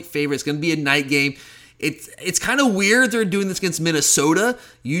 9-point favorite. It's going to be a night game. It's kind of weird they're doing this against Minnesota.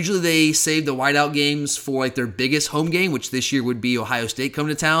 Usually they save the whiteout games for like their biggest home game, which this year would be Ohio State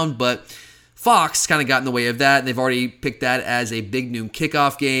coming to town. But Fox kind of got in the way of that, and they've already picked that as a big noon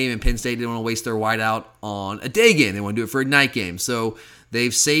kickoff game, and Penn State didn't want to waste their whiteout on a day game. They want to do it for a night game. So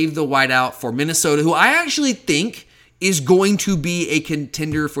they've saved the whiteout for Minnesota, who I actually think is going to be a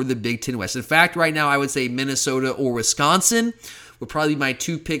contender for the Big Ten West. In fact, right now I would say Minnesota or Wisconsin would probably be my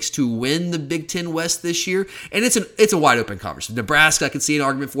 2 picks to win the Big Ten West this year. And it's a wide open conference. Nebraska, I could see an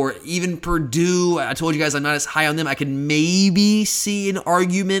argument for it. Even Purdue, I told you guys I'm not as high on them. I could maybe see an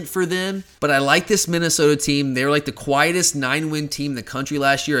argument for them. But I like this Minnesota team. They're like the quietest 9-win team in the country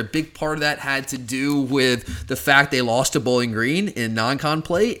last year. A big part of that had to do with the fact they lost to Bowling Green in non-con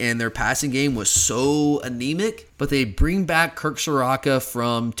play, and their passing game was so anemic. But they bring back Kirk Soraka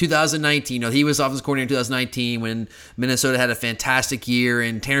from 2019. He was offensive coordinator in 2019 when Minnesota had a fantastic year,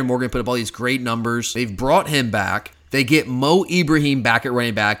 and Tanner Morgan put up all these great numbers. They've brought him back. They get Mo Ibrahim back at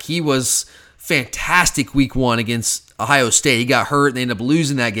running back. He was fantastic week 1 against Ohio State. He got hurt and they ended up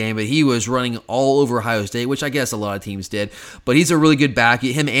losing that game, but he was running all over Ohio State, which I guess a lot of teams did. But he's a really good back.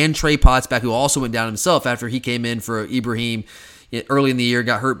 Him and Trey Potts back, who also went down himself after he came in for Ibrahim early in the year,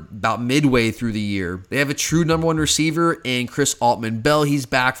 got hurt about midway through the year. They have a true number 1 receiver in Chris Altman-Bell. He's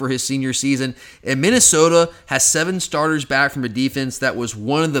back for his senior season. And Minnesota has 7 starters back from a defense that was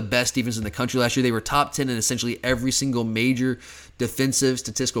one of the best defenses in the country last year. They were top 10 in essentially every single major defensive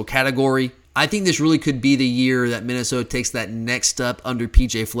statistical category. I think this really could be the year that Minnesota takes that next step under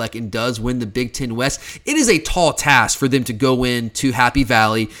PJ Fleck and does win the Big Ten West. It is a tall task for them to go into Happy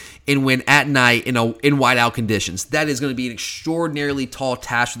Valley and win at night in whiteout conditions. That is going to be an extraordinarily tall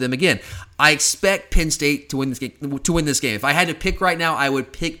task for them. Again, I expect Penn State to win this game. If I had to pick right now, I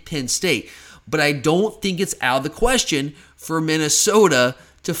would pick Penn State. But I don't think it's out of the question for Minnesota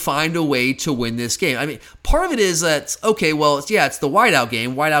to find a way to win this game. I mean, part of it is that, okay, well, it's the whiteout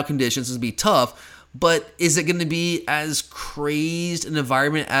game. Whiteout conditions is going to be tough, but is it going to be as crazed an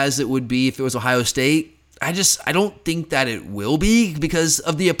environment as it would be if it was Ohio State? I don't think that it will be because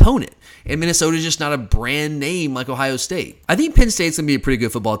of the opponent. And Minnesota's just not a brand name like Ohio State. I think Penn State's going to be a pretty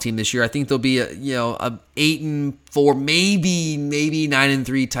good football team this year. I think they'll be a 8-4, maybe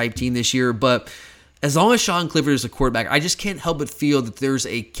 9-3 type team this year, but as long as Sean Clifford is a quarterback, I just can't help but feel that there's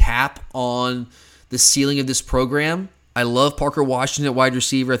a cap on the ceiling of this program. I love Parker Washington at wide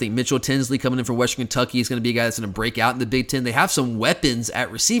receiver. I think Mitchell Tinsley coming in from Western Kentucky is going to be a guy that's going to break out in the Big Ten. They have some weapons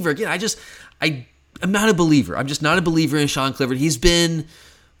at receiver. Again, I'm not a believer. I'm just not a believer in Sean Clifford. He's been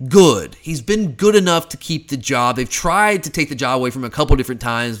good. He's been good enough to keep the job. They've tried to take the job away from him a couple different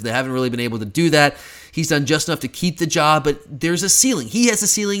times, but they haven't really been able to do that. He's done just enough to keep the job, but there's a ceiling. He has a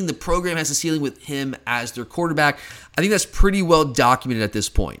ceiling. The program has a ceiling with him as their quarterback. I think that's pretty well documented at this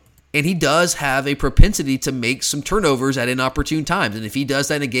point. And he does have a propensity to make some turnovers at inopportune times. And if he does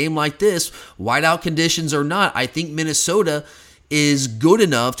that in a game like this, whiteout conditions or not, I think Minnesota is good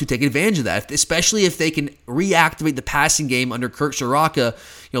enough to take advantage of that, especially if they can reactivate the passing game under Kirk Soraka.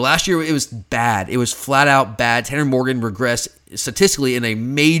 Last year it was bad. It was flat out bad. Tanner Morgan regressed statistically in a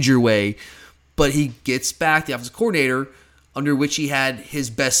major way, but he gets back the offensive coordinator under which he had his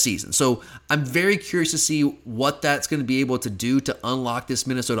best season. So I'm very curious to see what that's going to be able to do to unlock this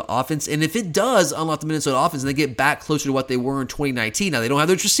Minnesota offense. And if it does unlock the Minnesota offense and they get back closer to what they were in 2019, now they don't have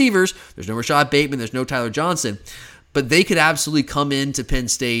those receivers. There's no Rashad Bateman. There's no Tyler Johnson. But they could absolutely come into Penn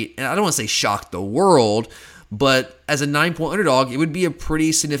State, and I don't want to say shock the world, but as a 9-point underdog, it would be a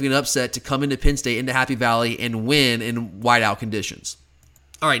pretty significant upset to come into Penn State, into Happy Valley, and win in whiteout conditions.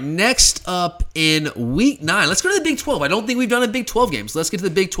 All right, next up in Week 9, let's go to the Big 12. I don't think we've done a Big 12 game, so let's get to the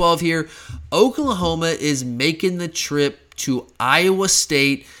Big 12 here. Oklahoma is making the trip to Iowa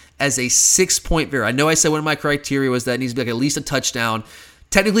State as a 6-point favorite. I know I said one of my criteria was that it needs to be like at least a touchdown.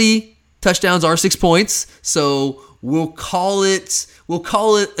 Technically, touchdowns are 6 points, so we'll call it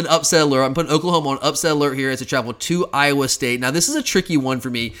an upset alert. I'm putting Oklahoma on upset alert here as they travel to Iowa State. Now, this is a tricky one for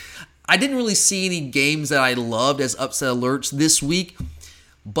me. I didn't really see any games that I loved as upset alerts this week,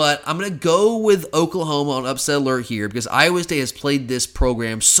 but I'm going to go with Oklahoma on upset alert here because Iowa State has played this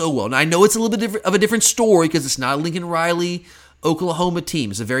program so well. Now, I know it's a little bit of a different story because it's not a Lincoln Riley Oklahoma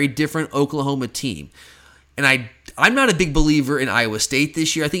team. It's a very different Oklahoma team. And I'm not a big believer in Iowa State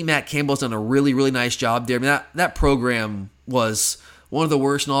this year. I think Matt Campbell's done a really, really nice job there. I mean, that program was one of the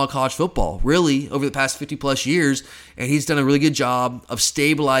worst in all of college football, really, over the past 50-plus years. And he's done a really good job of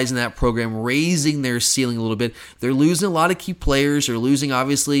stabilizing that program, raising their ceiling a little bit. They're losing a lot of key players. They're losing,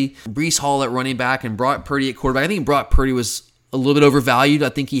 obviously, Breece Hall at running back and Brock Purdy at quarterback. I think Brock Purdy was a little bit overvalued. I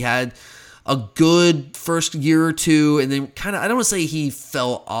think he had a good first year or two, and then I don't want to say he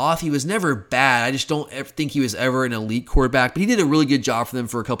fell off. He was never bad. I just don't think he was ever an elite quarterback, but he did a really good job for them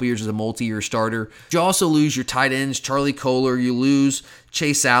for a couple years as a multi-year starter. You also lose your tight ends, Charlie Kohler. You lose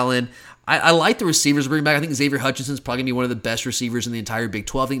Chase Allen. I like the receivers bringing back. I think Xavier Hutchinson's probably going to be one of the best receivers in the entire Big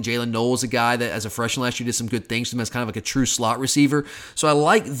 12. I think Jalen Knowles is a guy that as a freshman last year did some good things to him as kind of like a true slot receiver. So I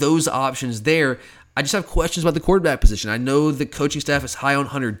like those options there. I just have questions about the quarterback position. I know the coaching staff is high on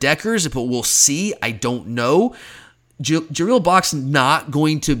Hunter Deckers, but we'll see. I don't know. Jaleel Bach's not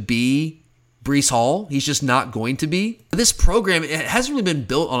going to be Breece Hall. He's just not going to be. This program, it hasn't really been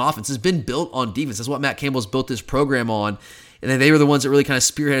built on offense. It's been built on defense. That's what Matt Campbell's built this program on. And then they were the ones that really kind of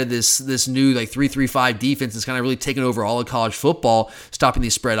spearheaded this new 3-3-5 defense that's kind of really taken over all of college football, stopping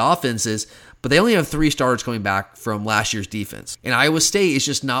these spread offenses. But they only have 3 starters coming back from last year's defense. And Iowa State is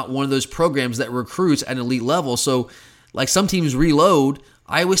just not one of those programs that recruits at an elite level. So like some teams reload,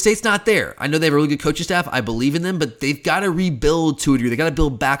 Iowa State's not there. I know they have a really good coaching staff. I believe in them, but they've got to rebuild to a degree. They got to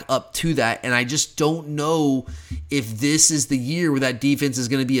build back up to that. And I just don't know if this is the year where that defense is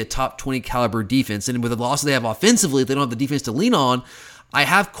going to be a top 20 caliber defense. And with the losses they have offensively, if they don't have the defense to lean on, I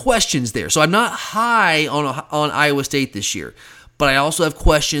have questions there. So I'm not high on Iowa State this year. But I also have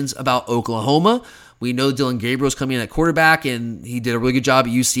questions about Oklahoma. We know Dylan Gabriel's coming in at quarterback, and he did a really good job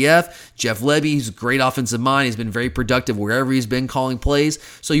at UCF. Jeff Lebby, he's a great offensive mind. He's been very productive wherever he's been calling plays.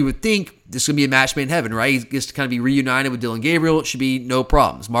 So you would think this is going to be a match made in heaven, right? He gets to kind of be reunited with Dylan Gabriel. It should be no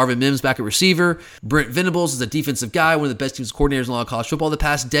problems. Marvin Mims back at receiver. Brent Venables is a defensive guy, one of the best defensive coordinators in all of college football the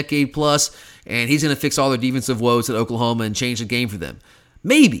past decade plus, and he's going to fix all their defensive woes at Oklahoma and change the game for them.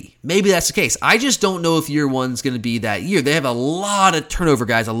 Maybe that's the case. I just don't know if year one's going to be that year. They have a lot of turnover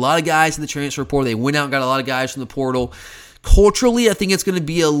guys, a lot of guys in the transfer portal. They went out and got a lot of guys from the portal. Culturally, I think it's going to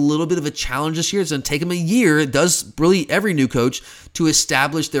be a little bit of a challenge this year. It's going to take them a year. It does really every new coach to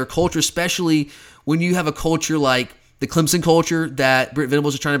establish their culture, especially when you have a culture like the Clemson culture that Brent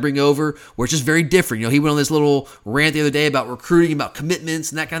Venables is trying to bring over, where it's just very different. He went on this little rant the other day about recruiting, about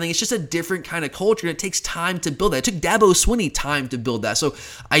commitments and that kind of thing. It's just a different kind of culture, and it takes time to build that. It took Dabo Swinney time to build that. So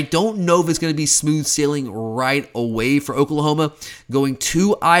I don't know if it's going to be smooth sailing right away for Oklahoma. Going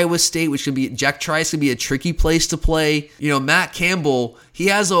to Iowa State, which can be Jack Trice, can be a tricky place to play. Matt Campbell, he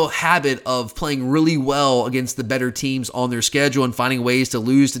has a habit of playing really well against the better teams on their schedule and finding ways to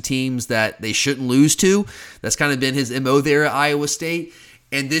lose to teams that they shouldn't lose to. That's kind of been his MO there at Iowa State.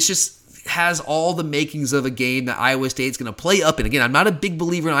 And this just has all the makings of a game that Iowa State's going to play up in. Again, I'm not a big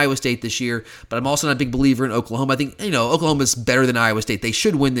believer in Iowa State this year, but I'm also not a big believer in Oklahoma. I think, Oklahoma's better than Iowa State. They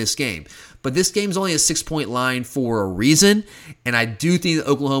should win this game. But this game's only a 6-point line for a reason, and I do think that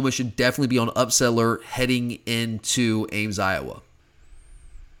Oklahoma should definitely be on upset alert heading into Ames, Iowa.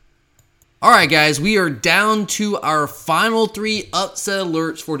 All right, guys, we are down to our final 3 upset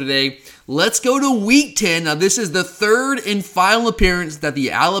alerts for today. Let's go to Week 10. Now, this is the third and final appearance that the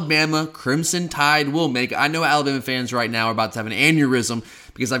Alabama Crimson Tide will make. I know Alabama fans right now are about to have an aneurysm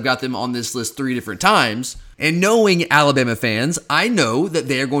because I've got them on this list 3 different times. And knowing Alabama fans, I know that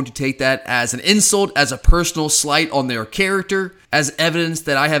they are going to take that as an insult, as a personal slight on their character, as evidence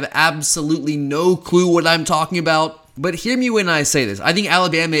that I have absolutely no clue what I'm talking about. But hear me when I say this. I think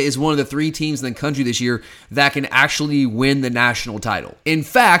Alabama is one of the 3 teams in the country this year that can actually win the national title. In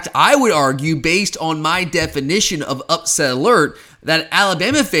fact, I would argue, based on my definition of upset alert, that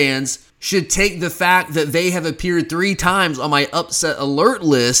Alabama fans should take the fact that they have appeared 3 times on my upset alert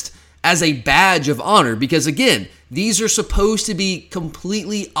list as a badge of honor. Because again, these are supposed to be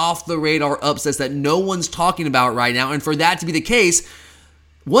completely off the radar upsets that no one's talking about right now. And for that to be the case,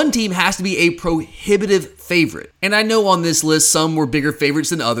 one team has to be a prohibitive favorite. And I know on this list some were bigger favorites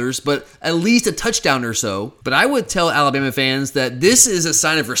than others, but at least a touchdown or so. But I would tell Alabama fans that this is a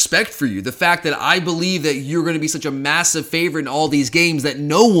sign of respect for you. The fact that I believe that you're going to be such a massive favorite in all these games that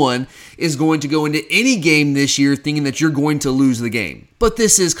no one is going to go into any game this year thinking that you're going to lose the game. But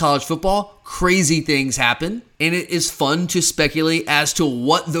this is college football. Crazy things happen, and it is fun to speculate as to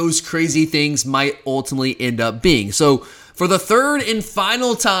what those crazy things might ultimately end up being. So, for the third and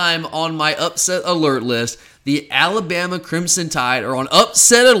final time on my upset alert list, the Alabama Crimson Tide are on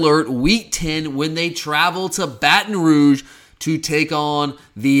upset alert Week 10 when they travel to Baton Rouge to take on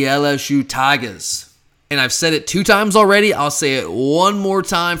the LSU Tigers. And I've said it 2 times already. I'll say it one more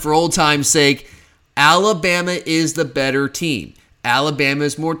time for old time's sake. Alabama is the better team. Alabama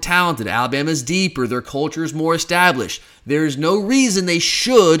is more talented. Alabama is deeper. Their culture is more established. There is no reason they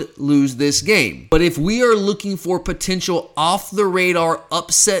should lose this game. But if we are looking for potential off-the-radar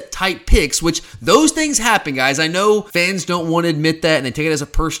upset-type picks, which those things happen, guys. I know fans don't want to admit that, and they take it as a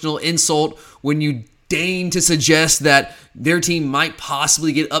personal insult when you deign to suggest that their team might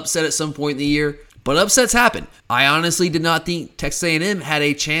possibly get upset at some point in the year. But upsets happen. I honestly did not think Texas A&M had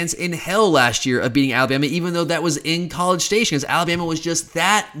a chance in hell last year of beating Alabama, even though that was in College Station, because Alabama was just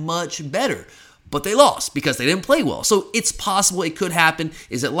that much better. But they lost because they didn't play well. So it's possible it could happen.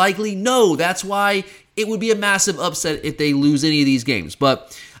 Is it likely? No. That's why it would be a massive upset if they lose any of these games.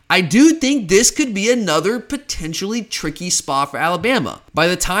 But I do think this could be another potentially tricky spot for Alabama. By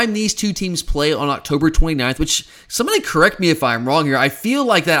the time these two teams play on October 29th, which somebody correct me if I'm wrong here, I feel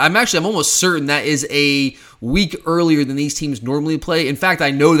like that I'm almost certain that is a week earlier than these teams normally play. In fact, I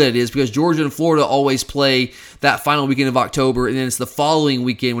know that it is because Georgia and Florida always play that final weekend of October, and then it's the following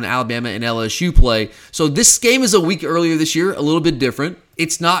weekend when Alabama and LSU play. So this game is a week earlier this year, a little bit different.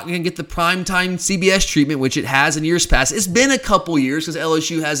 It's not going to get the primetime CBS treatment, which it has in years past. It's been a couple years because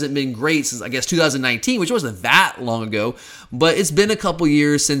LSU hasn't been great since, I guess, 2019, which wasn't that long ago. But it's been a couple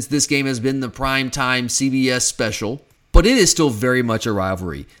years since this game has been the primetime CBS special. But it is still very much a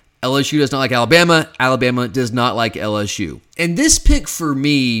rivalry. LSU does not like Alabama. Alabama does not like LSU. And this pick for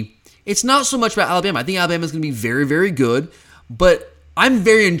me, it's not so much about Alabama. I think Alabama is going to be very, very good. But I'm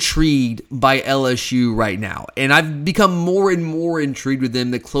very intrigued by LSU right now. And I've become more and more intrigued with them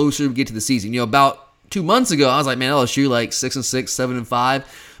the closer we get to the season. About 2 months ago, I was like, man, LSU like 6-6, 7-5.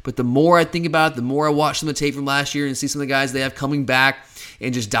 But the more I think about it, the more I watch some of the tape from last year and see some of the guys they have coming back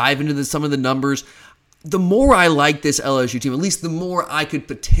and just dive into some of the numbers, the more I like this LSU team, at least the more I could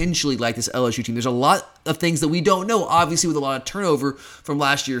potentially like this LSU team. There's a lot of things that we don't know, obviously, with a lot of turnover from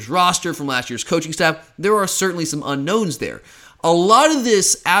last year's roster, from last year's coaching staff. There are certainly some unknowns there. A lot of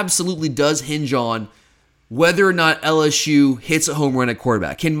this absolutely does hinge on whether or not LSU hits a home run at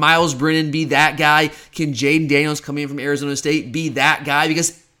quarterback. Can Miles Brennan be that guy? Can Jaden Daniels coming in from Arizona State be that guy?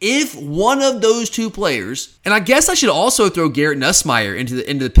 Because if one of those two players, and I guess I should also throw Garrett Nussmeier into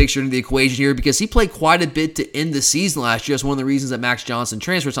the picture, into the equation here, because he played quite a bit to end the season last year. That's one of the reasons that Max Johnson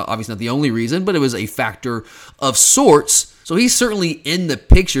transferred. It's obviously not the only reason, but it was a factor of sorts. So he's certainly in the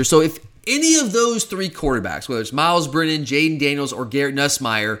picture. So if any of those three quarterbacks, whether it's Miles Brennan, Jaden Daniels, or Garrett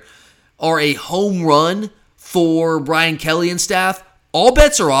Nussmeier, are a home run for Brian Kelly and staff, all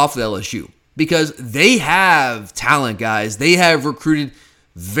bets are off with LSU because they have talent, guys. They have recruited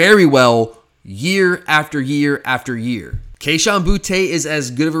very well year after year after year. Kayshon Boutte is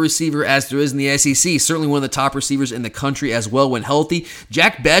as good of a receiver as there is in the SEC. Certainly one of the top receivers in the country as well when healthy.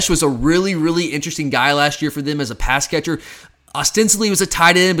 Jack Besh was a really, really interesting guy last year for them as a pass catcher. Ostensibly, he was a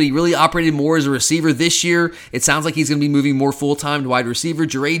tight end, but he really operated more as a receiver this year. It sounds like he's going to be moving more full-time to wide receiver.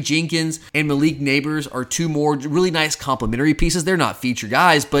 Jeray Jenkins and Malik Neighbors are two more really nice complementary pieces. They're not feature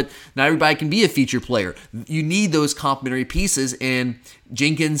guys, but not everybody can be a feature player. You need those complementary pieces, and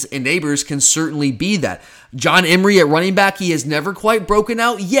Jenkins and Neighbors can certainly be that. John Emery at running back, he has never quite broken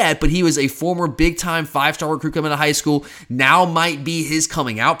out yet, but he was a former big-time five-star recruit coming out of high school. Now might be his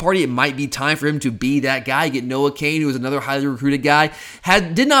coming out party. It might be time for him to be that guy. You get Noah Cain, who was another highly recruited guy.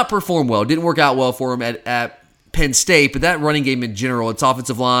 Did not perform well. Didn't work out well for him at Penn State, but that running game in general, its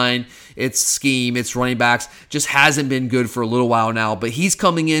offensive line, its scheme, its running backs, just hasn't been good for a little while now. But he's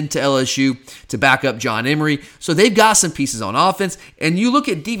coming into LSU to back up John Emery. So they've got some pieces on offense. And you look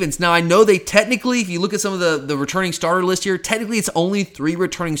at defense. Now, I know they technically, if you look at some of the returning starter list here, technically it's only 3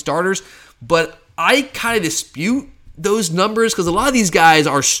 returning starters. But I kind of dispute those numbers because a lot of these guys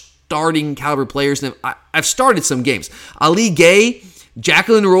are starting caliber players. And I've started some games. Ali Gay,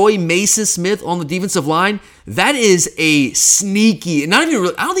 Jacqueline Roy, Mason Smith on the defensive line. That is a sneaky, not even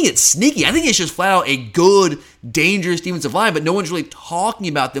really, I don't think it's sneaky. I think it's just flat out a good, dangerous defensive line, but no one's really talking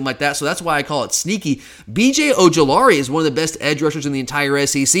about them like that, so that's why I call it sneaky. BJ Ojulari is one of the best edge rushers in the entire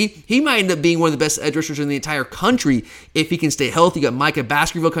SEC. He might end up being one of the best edge rushers in the entire country if he can stay healthy. You got Micah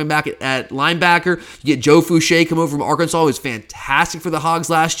Baskerville coming back at linebacker. You get Joe Fouché come over from Arkansas, who was fantastic for the Hogs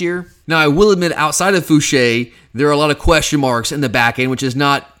last year. Now, I will admit, outside of Fouché, there are a lot of question marks in the back end, which is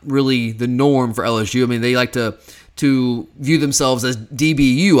not really the norm for LSU. I mean, they like to view themselves as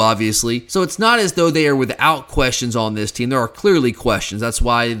DBU, obviously. So it's not as though they are without questions on this team. There are clearly questions. That's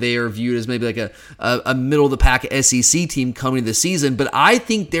why they are viewed as maybe like a middle-of-the-pack SEC team coming to the season. But I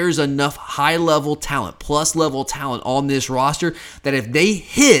think there's enough high-level talent, plus-level talent on this roster that if they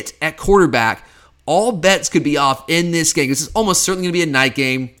hit at quarterback, all bets could be off in this game. This is almost certainly going to be a night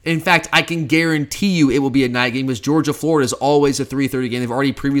game. In fact, I can guarantee you it will be a night game because Georgia-Florida is always a 3:30 game. They've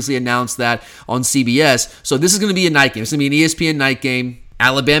already previously announced that on CBS. So this is going to be a night game. It's going to be an ESPN night game.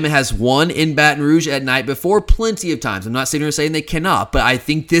 Alabama has won in Baton Rouge at night before plenty of times. I'm not sitting here saying they cannot, but I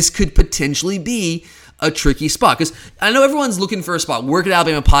think this could potentially be a tricky spot because I know everyone's looking for a spot. Where could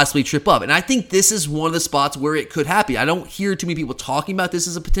Alabama possibly trip up? And I think this is one of the spots where it could happen. I don't hear too many people talking about this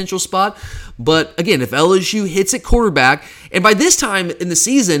as a potential spot. But again, if LSU hits at quarterback, and by this time in the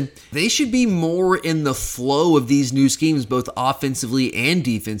season, they should be more in the flow of these new schemes, both offensively and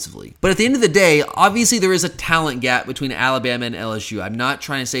defensively. But at the end of the day, obviously there is a talent gap between Alabama and LSU. I'm not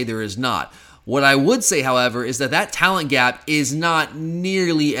trying to say there is not. What I would say, however, is that talent gap is not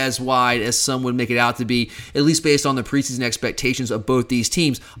nearly as wide as some would make it out to be, at least based on the preseason expectations of both these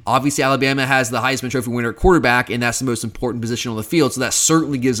teams. Obviously, Alabama has the Heisman Trophy winner at quarterback, and that's the most important position on the field, so that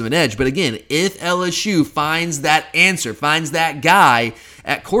certainly gives them an edge. But again, if LSU finds that answer, finds that guy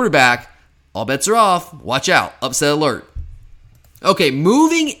at quarterback, all bets are off. Watch out. Upset alert. Okay,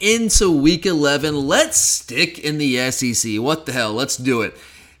 moving into Week 11, let's stick in the SEC. What the hell? Let's do it.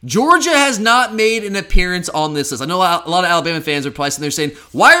 Georgia has not made an appearance on this list. I know a lot of Alabama fans are probably sitting there saying,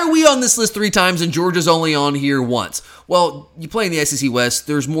 why are we on this list 3 times and Georgia's only on here once? Well, you play in the SEC West,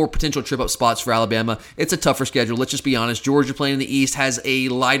 there's more potential trip-up spots for Alabama. It's a tougher schedule. Let's just be honest. Georgia playing in the East has a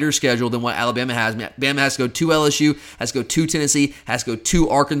lighter schedule than what Alabama has. Alabama has to go to LSU, has to go to Tennessee, has to go to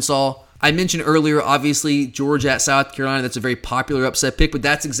Arkansas. I mentioned earlier, obviously, Georgia at South Carolina. That's a very popular upset pick, but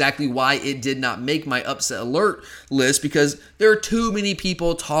that's exactly why it did not make my upset alert list, because there are too many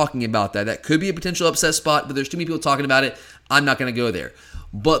people talking about that. That could be a potential upset spot, but there's too many people talking about it. I'm not going to go there.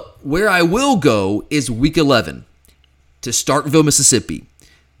 But where I will go is Week 11 to Starkville, Mississippi.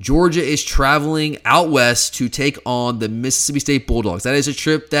 Georgia is traveling out west to take on the Mississippi State Bulldogs. That is a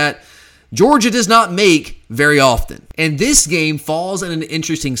trip that Georgia does not make very often. And this game falls in an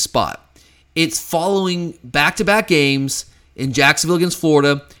interesting spot. It's following back-to-back games in Jacksonville against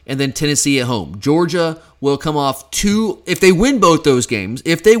Florida and then Tennessee at home. Georgia will come off if they win both those games,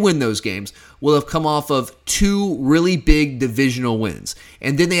 will have come off of 2 really big divisional wins.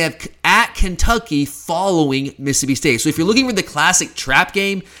 And then they have at Kentucky following Mississippi State. So if you're looking for the classic trap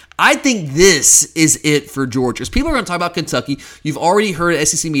game, I think this is it for Georgia. Because people are going to talk about Kentucky. You've already heard at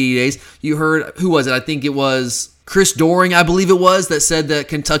SEC Media Days. You heard, who was it? I think it was Chris Doering, I believe it was, that said that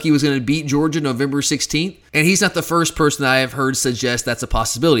Kentucky was going to beat Georgia November 16th. And he's not the first person that I have heard suggest that's a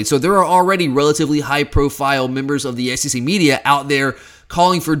possibility. So there are already relatively high-profile members of the SEC media out there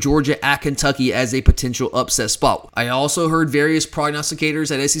calling for Georgia at Kentucky as a potential upset spot. I also heard various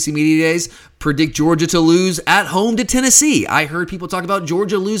prognosticators at SEC Media Days predict Georgia to lose at home to Tennessee. I heard people talk about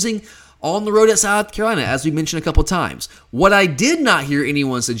Georgia losing on the road at South Carolina, as we mentioned a couple times. What I did not hear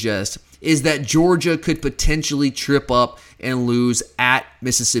anyone suggest is that Georgia could potentially trip up and lose at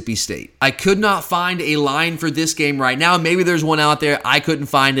Mississippi State. I could not find a line for this game right now. Maybe there's one out there. I couldn't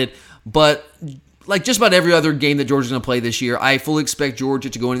find it. But like just about every other game that Georgia's going to play this year, I fully expect Georgia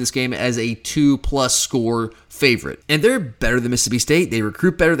to go into this game as a 2+ score favorite. And they're better than Mississippi State. They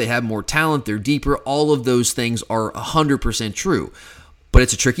recruit better. They have more talent. They're deeper. All of those things are 100% true. But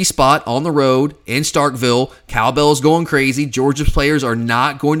it's a tricky spot on the road in Starkville. Cowbell's going crazy. Georgia's players are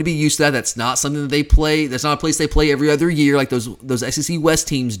not going to be used to that. That's not something that they play. That's not a place they play every other year like those SEC West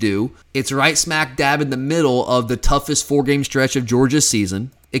teams do. It's right smack dab in the middle of the toughest 4-game stretch of Georgia's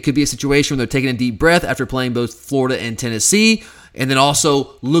season. It could be a situation where they're taking a deep breath after playing both Florida and Tennessee, and then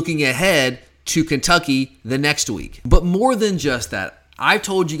also looking ahead to Kentucky the next week. But more than just that, I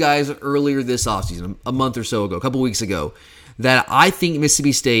told you guys earlier this offseason, a month or so ago, a couple weeks ago, that I think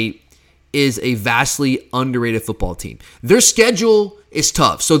Mississippi State is a vastly underrated football team. Their schedule is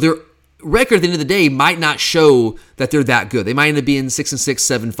tough, so their record at the end of the day might not show that they're that good. They might end up being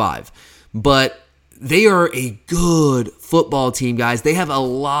 6-6, 7-5. But they are a good football team, guys. They have a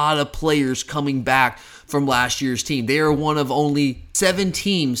lot of players coming back from last year's team. They are one of only 7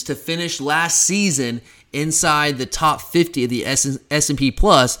 teams to finish last season inside the top 50 of the S&P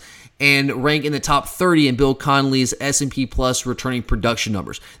Plus and rank in the top 30 in Bill Connolly's S&P Plus returning production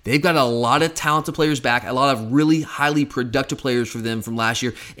numbers. They've got a lot of talented players back, a lot of really highly productive players for them from last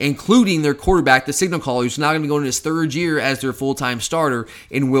year, including their quarterback, the signal caller, who's now going to be going in his 3rd year as their full-time starter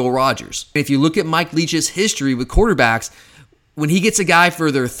in Will Rogers. If you look at Mike Leach's history with quarterbacks, when he gets a guy for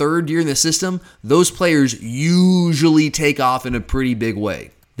their 3rd year in the system, those players usually take off in a pretty big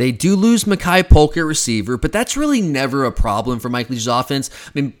way. They do lose Mekhi Polk at receiver, but that's really never a problem for Mike Leach's offense.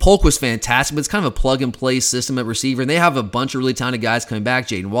 I mean, Polk was fantastic, but it's kind of a plug-and-play system at receiver, and they have a bunch of really talented guys coming back.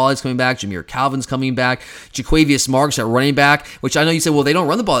 Jaden Wallett's coming back. Jameer Calvin's coming back. Jaquavius Marks at running back, which I know you said, well, they don't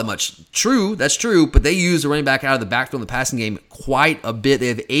run the ball that much. True, that's true, but they use the running back out of the backfield in the passing game quite a bit. They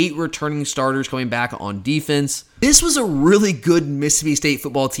have 8 returning starters coming back on defense. This was a really good Mississippi State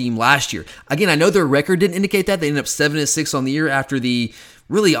football team last year. Again, I know their record didn't indicate that. They ended up 7-6 on the year after the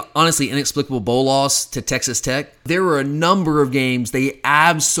really, honestly, inexplicable bowl loss to Texas Tech. There were a number of games they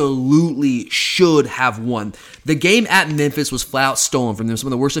absolutely should have won. The game at Memphis was flat out stolen from them, some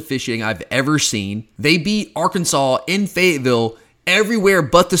of the worst officiating I've ever seen. They beat Arkansas in Fayetteville everywhere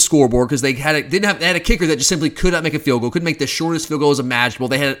but the scoreboard because they had a kicker that just simply could not make a field goal, couldn't make the shortest field goals imaginable.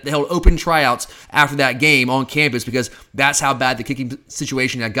 They held open tryouts after that game on campus because that's how bad the kicking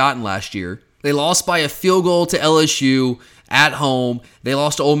situation had gotten last year. They lost by a field goal to LSU at home. They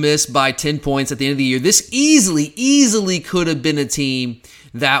lost to Ole Miss by 10 points at the end of the year. This easily could have been a team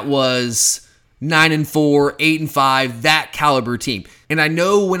that was 9-4, 8-5, that caliber team. And I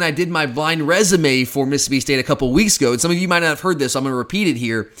know when I did my blind resume for Mississippi State a couple weeks ago, and some of you might not have heard this, so I'm going to repeat it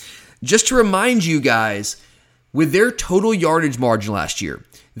here, just to remind you guys, with their total yardage margin last year,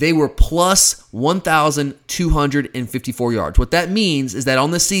 they were plus 1,254 yards. What that means is that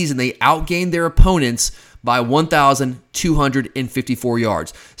on the season, they outgained their opponents by 1,254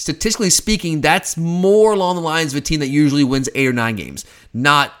 yards. Statistically speaking, that's more along the lines of a team that usually wins 8 or 9 games,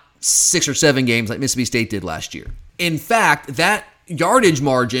 not 6 or 7 games like Mississippi State did last year. In fact, that yardage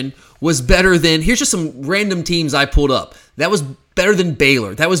margin was better than, here's just some random teams I pulled up. That was better than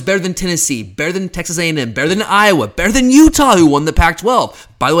Baylor. That was better than Tennessee, better than Texas A&M, better than Iowa, better than Utah, who won the Pac-12.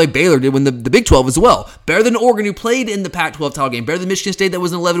 By the way, Baylor did win the Big 12 as well. Better than Oregon, who played in the Pac-12 title game. Better than Michigan State, that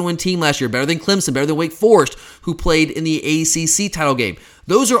was an 11-win team last year. Better than Clemson, better than Wake Forest, who played in the ACC title game.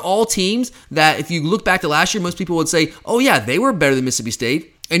 Those are all teams that, if you look back to last year, most people would say, oh yeah, they were better than Mississippi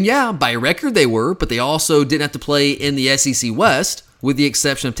State. And yeah, by record they were, but they also didn't have to play in the SEC West, with the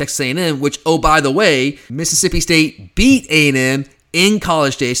exception of Texas A&M, which, oh, by the way, Mississippi State beat A&M in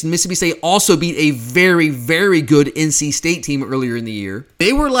College Station. Mississippi State also beat a very, very good NC State team earlier in the year.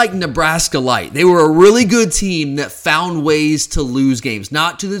 They were like Nebraska light. They were a really good team that found ways to lose games.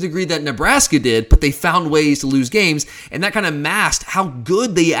 Not to the degree that Nebraska did, but they found ways to lose games, and that kind of masked how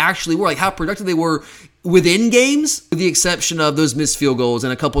good they actually were, like how productive they were within games, with the exception of those missed field goals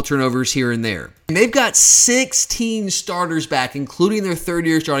and a couple turnovers here and there. And they've got 16 starters back, including their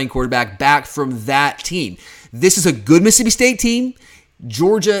third-year starting quarterback, back from that team. This is a good Mississippi State team.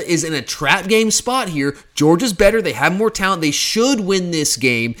 Georgia is in a trap game spot here. Georgia's better. They have more talent. They should win this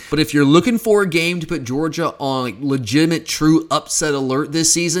game. But if you're looking for a game to put Georgia on like legitimate, true upset alert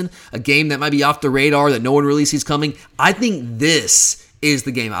this season, a game that might be off the radar that no one really sees coming, I think this is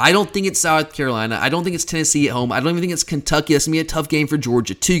the game. I don't think it's South Carolina. I don't think it's Tennessee at home. I don't even think it's Kentucky. That's going to be a tough game for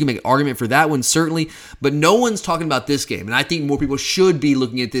Georgia, too. You can make an argument for that one, certainly. But no one's talking about this game. And I think more people should be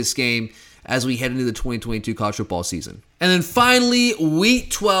looking at this game as we head into the 2022 college football season. And then finally, Week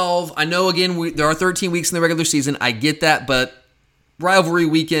 12. I know, again, there are 13 weeks in the regular season. I get that, but rivalry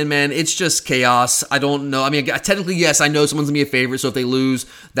weekend, man, it's just chaos. I don't know. I mean, technically, yes, I know someone's going to be a favorite, so if they lose,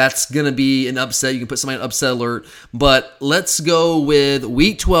 that's going to be an upset. You can put somebody on upset alert. But let's go with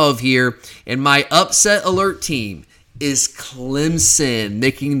Week 12 here, and my upset alert team is Clemson,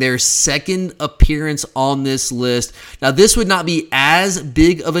 making their second appearance on this list. Now, this would not be as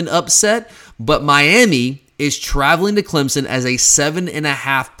big of an upset, but Miami is traveling to Clemson as a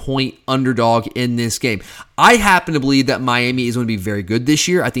 7.5-point underdog in this game. I happen to believe that Miami is going to be very good this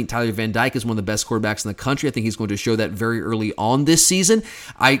year. I think Tyler Van Dyke is one of the best quarterbacks in the country. I think he's going to show that very early on this season.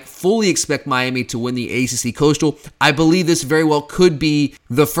 I fully expect Miami to win the ACC Coastal. I believe this very well could be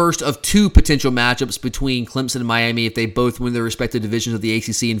the first of 2 potential matchups between Clemson and Miami if they both win their respective divisions of the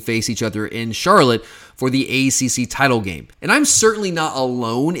ACC and face each other in Charlotte for the ACC title game. And I'm certainly not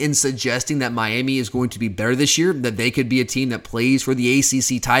alone in suggesting that Miami is going to be better this year, that they could be a team that plays for the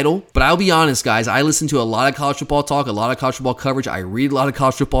ACC title. But I'll be honest, guys, I listen to a lot of college football talk, a lot of college football coverage. I read a lot of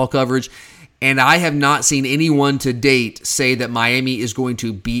college football coverage, and I have not seen anyone to date say that Miami is going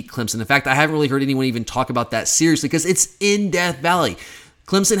to beat Clemson. In fact, I haven't really heard anyone even talk about that seriously because it's in Death Valley.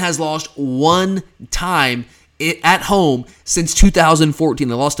 Clemson has lost one time at home since 2014.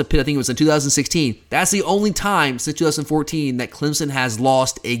 They lost to Pitt, I think it was in 2016. That's the only time since 2014 that Clemson has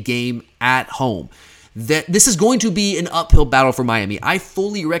lost a game at home. That this is going to be an uphill battle for Miami. I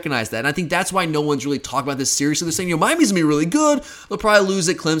fully recognize that, and I think that's why no one's really talking about this seriously. They're saying, Miami's going to be really good. They'll probably lose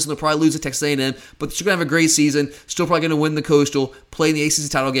at Clemson. They'll probably lose at Texas A&M, but they're going to have a great season. Still probably going to win the Coastal, play in the ACC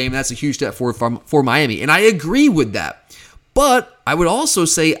title game, and that's a huge step forward for Miami, and I agree with that. But I would also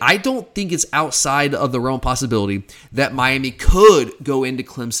say I don't think it's outside of the realm possibility that Miami could go into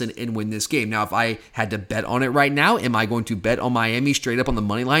Clemson and win this game. Now, if I had to bet on it right now, am I going to bet on Miami straight up on the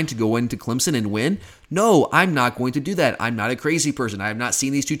money line to go into Clemson and win? No, I'm not going to do that. I'm not a crazy person. I have not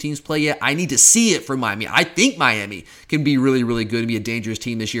seen these two teams play yet. I need to see it from Miami. I think Miami can be really, really good and be a dangerous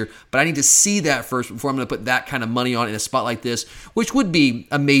team this year, but I need to see that first before I'm going to put that kind of money on in a spot like this, which would be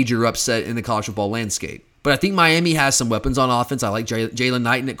a major upset in the college football landscape. But I think Miami has some weapons on offense. I like Jalen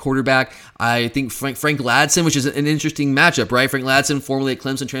Knighton at quarterback. I think Frank Ladson, which is an interesting matchup, right? Frank Ladson, formerly at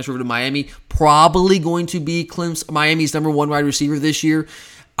Clemson, transferred over to Miami, probably going to be Miami's number 1 wide receiver this year.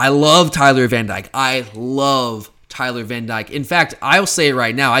 I love Tyler Van Dyke. In fact, I'll say it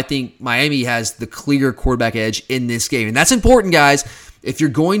right now. I think Miami has the clear quarterback edge in this game. And that's important, guys. If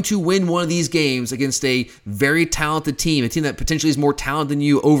you're going to win one of these games against a very talented team, a team that potentially is more talented than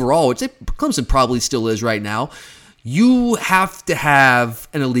you overall, which Clemson probably still is right now, you have to have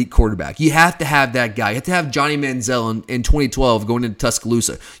an elite quarterback. You have to have that guy. You have to have Johnny Manziel in 2012 going into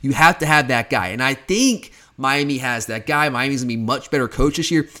Tuscaloosa. You have to have that guy. And I think Miami has that guy. Miami's going to be much better coach this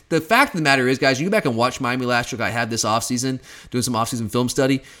year. The fact of the matter is, guys, you go back and watch Miami last year. I had this offseason, doing some offseason film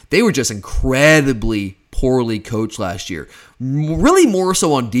study. They were just incredibly poorly coached last year. Really more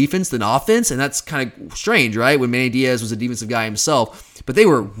so on defense than offense. And that's kind of strange, right? When Manny Diaz was a defensive guy himself. But they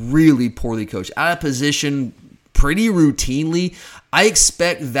were really poorly coached. Out of position pretty routinely. I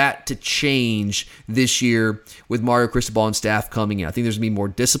expect that to change this year with Mario Cristobal and staff coming in. I think there's going to be more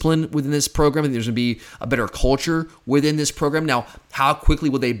discipline within this program. I think there's going to be a better culture within this program. Now, how quickly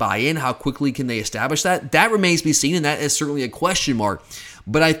will they buy in? How quickly can they establish that? That remains to be seen, and that is certainly a question mark.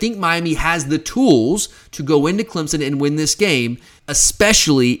 But I think Miami has the tools to go into Clemson and win this game,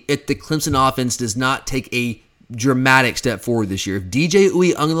 especially if the Clemson offense does not take a dramatic step forward this year. If DJ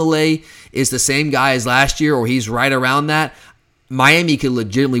Uiagalelei is the same guy as last year, or he's right around that, Miami could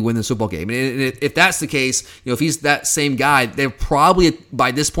legitimately win this football game. And if that's the case, if he's that same guy, they're probably,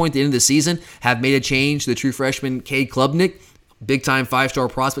 by this point, at the end of the season, have made a change to the true freshman, Cade Klubnik. Big-time 5-star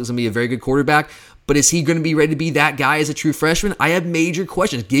prospect, is going to be a very good quarterback. But is he going to be ready to be that guy as a true freshman? I have major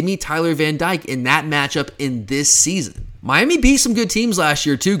questions. Give me Tyler Van Dyke in that matchup in this season. Miami beat some good teams last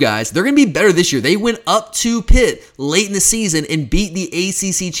year too, guys. They're going to be better this year. They went up to Pitt late in the season and beat the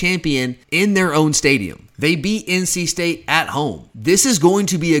ACC champion in their own stadium. They beat NC State at home. This is going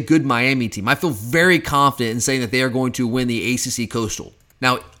to be a good Miami team. I feel very confident in saying that they are going to win the ACC Coastal.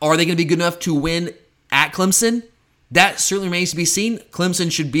 Now, are they going to be good enough to win at Clemson? That certainly remains to be seen.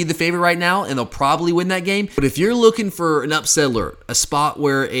 Clemson should be the favorite right now, and they'll probably win that game. But if you're looking for an upset alert, a spot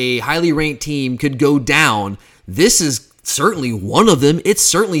where a highly ranked team could go down, this is certainly one of them. It's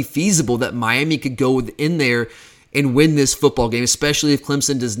certainly feasible that Miami could go in there and win this football game, especially if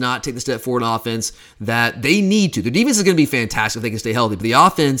Clemson does not take the step forward in offense that they need to. The defense is going to be fantastic if they can stay healthy. But the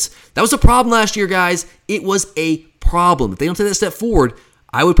offense, that was a problem last year, guys. It was a problem. If they don't take that step forward,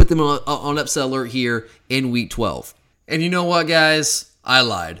 I would put them on upset alert here in Week 12. And you know what, guys? I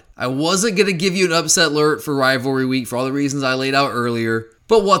lied. I wasn't going to give you an upset alert for rivalry week for all the reasons I laid out earlier.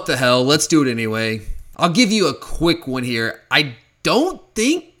 But what the hell? Let's do it anyway. I'll give you a quick one here. I don't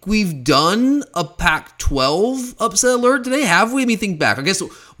think we've done a Pac-12 upset alert today, have we? Let me think back. I guess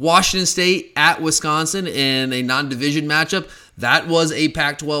Washington State at Wisconsin in a non-division matchup. That was a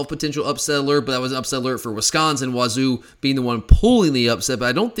Pac-12 potential upset alert, but that was an upset alert for Wisconsin, Wazoo being the one pulling the upset. But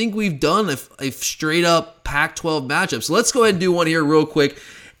I don't think we've done a straight-up Pac-12 matchup. So let's go ahead and do one here real quick.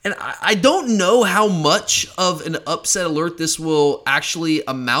 And I don't know how much of an upset alert this will actually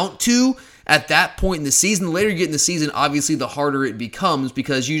amount to at that point in the season. The later you get in the season, obviously the harder it becomes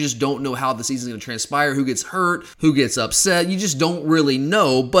because you just don't know how the season's going to transpire, who gets hurt, who gets upset. You just don't really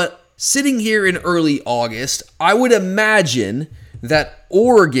know. But sitting here in early August, I would imagine that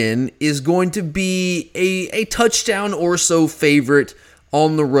Oregon is going to be a touchdown or so favorite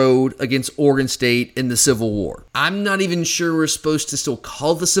on the road against Oregon State in the Civil War. I'm not even sure we're supposed to still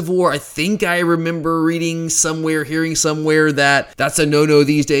call it the Civil War. I think I remember reading somewhere, hearing somewhere that that's a no-no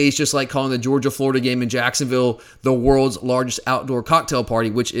these days, just like calling the Georgia-Florida game in Jacksonville the world's largest outdoor cocktail party,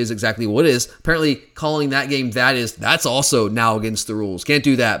 which is exactly what it is. Apparently, calling that game that's also now against the rules. Can't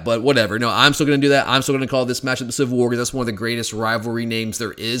do that, but whatever. No, I'm still going to do that. I'm still going to call this matchup the Civil War because that's one of the greatest rivalry names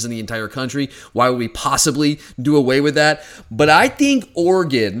there is in the entire country. Why would we possibly do away with that? But I think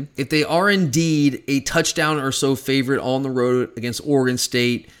Oregon, if they are indeed a touchdown or so favorite on the road against Oregon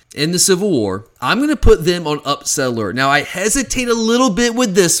State in the Civil War, I'm going to put them on upset alert. Now, I hesitate a little bit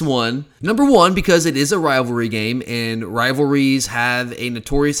with this one. Number one, because it is a rivalry game, and rivalries have a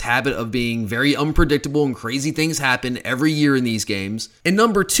notorious habit of being very unpredictable and crazy things happen every year in these games. And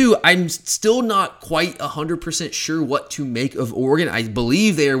number two, I'm still not quite 100% sure what to make of Oregon. I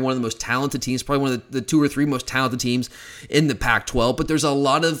believe they are one of the most talented teams, probably one of the two or three most talented teams in the Pac-12, but there's a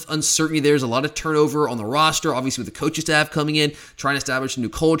lot of uncertainty. There's a lot of turnover on the roster, obviously with the coaching staff coming in, trying to establish a new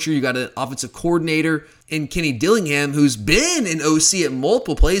culture. You got an offensive coordinator in Kenny Dillingham, who's been an OC at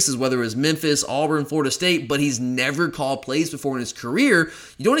multiple places, whether it was Memphis, Auburn, Florida State, but he's never called plays before in his career.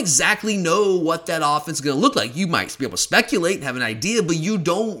 You don't exactly know what that offense is going to look like. You might be able to speculate and have an idea, but you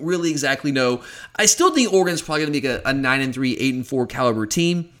don't really exactly know. I still think Oregon's probably going to be a 9-3, 8-4 caliber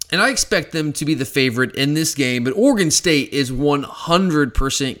team. And I expect them to be the favorite in this game, but Oregon State is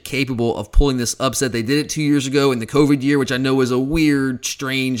 100% capable of pulling this upset. They did it 2 years ago in the COVID year, which I know was a weird,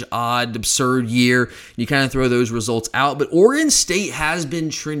 strange, odd, absurd year. You kind of throw those results out, but Oregon State has been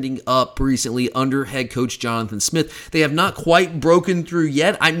trending up recently under head coach Jonathan Smith. They have not quite broken through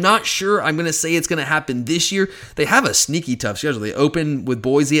yet. I'm not sure I'm going to say it's going to happen this year. They have a sneaky tough schedule. They open with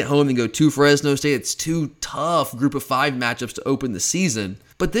Boise at home, then go to Fresno State. It's two tough group of 5 matchups to open the season.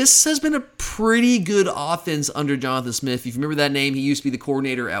 But this has been a pretty good offense under Jonathan Smith. If you remember that name, he used to be the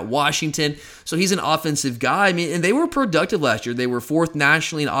coordinator at Washington. So he's an offensive guy. I mean, and they were productive last year. They were 4th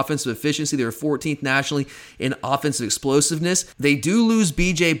nationally in offensive efficiency. They were 14th nationally in offensive explosiveness. They do lose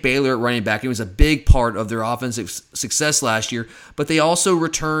B.J. Baylor at running back. It was a big part of their offensive success last year. But they also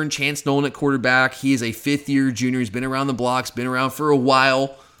return Chance Nolan at quarterback. He is a 5th-year junior. He's been around the blocks, been around for a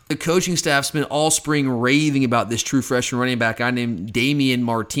while. The coaching staff's been all spring raving about this true freshman running back guy named Damian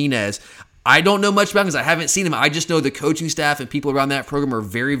Martinez. I don't know much about him because I haven't seen him. I just know the coaching staff and people around that program are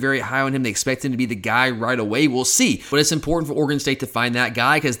very, very high on him. They expect him to be the guy right away. We'll see. But it's important for Oregon State to find that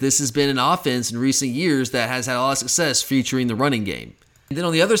guy because this has been an offense in recent years that has had a lot of success featuring the running game. And then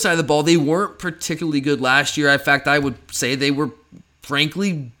on the other side of the ball, they weren't particularly good last year. In fact, I would say they were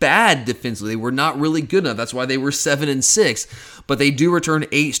frankly bad defensively. They were not really good enough. That's why they were 7-6. But they do return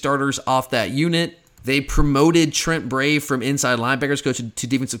 8 starters off that unit. They promoted Trent Brave from inside linebackers coach to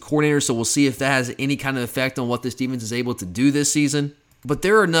defensive coordinator, so we'll see if that has any kind of effect on what this defense is able to do this season. But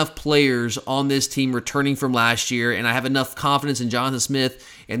there are enough players on this team returning from last year, and I have enough confidence in Jonathan Smith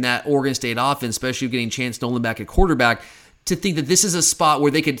and that Oregon State offense, especially getting Chance Nolan back at quarterback, to think that this is a spot where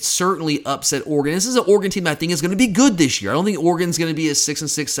they could certainly upset Oregon. This is an Oregon team that I think is going to be good this year. I don't think Oregon's going to be a 6-6,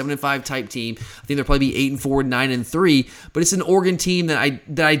 7-5 type team. I think they'll probably be 8-4, 9-3. But it's an Oregon team that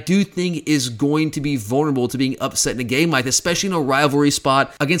I do think is going to be vulnerable to being upset in a game like this, especially in a rivalry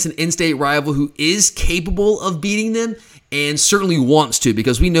spot against an in-state rival who is capable of beating them and certainly wants to,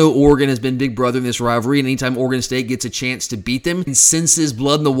 because we know Oregon has been big brother in this rivalry, and anytime Oregon State gets a chance to beat them and senses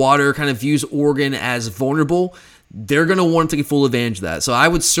blood in the water, kind of views Oregon as vulnerable, they're going to want to take full advantage of that. So I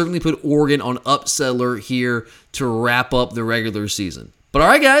would certainly put Oregon on upset alert here to wrap up the regular season. But all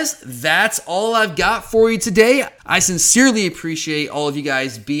right, guys, that's all I've got for you today. I sincerely appreciate all of you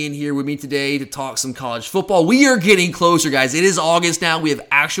guys being here with me today to talk some college football. We are getting closer, guys. It is August now. We have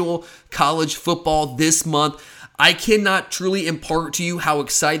actual college football this month. I cannot truly impart to you how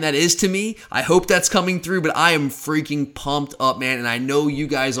exciting that is to me. I hope that's coming through, but I am freaking pumped up, man, and I know you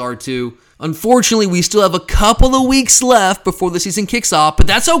guys are too. Unfortunately, we still have a couple of weeks left before the season kicks off, but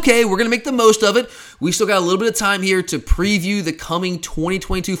that's okay. We're going to make the most of it. We still got a little bit of time here to preview the coming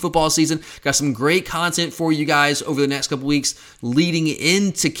 2022 football season. Got some great content for you guys over the next couple weeks leading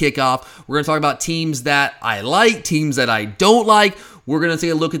into kickoff. We're going to talk about teams that I like, teams that I don't like. We're going to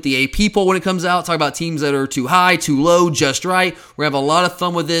take a look at the AP poll when it comes out, talk about teams that are too high, too low, just right. We're going to have a lot of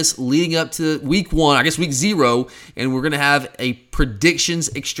fun with this leading up to week 1, I guess week 0, and we're going to have a predictions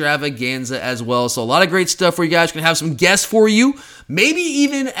extravaganza as well. So a lot of great stuff for you guys. We're going to have some guests for you, maybe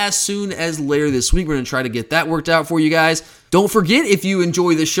even as soon as later this week. We're going to try to get that worked out for you guys. Don't forget, if you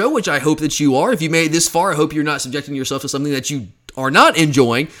enjoy the show, which I hope that you are, if you made it this far, I hope you're not subjecting yourself to something that you are not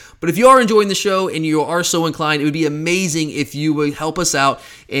enjoying. But if you are enjoying the show and you are so inclined, it would be amazing if you would help us out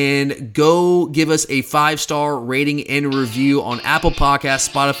and go give us a 5-star rating and review on Apple Podcasts,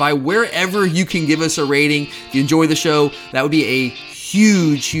 Spotify, wherever you can give us a rating. If you enjoy the show, that would be a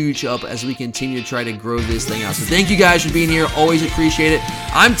huge help as we continue to try to grow this thing out. So thank you guys for being here. Always appreciate it.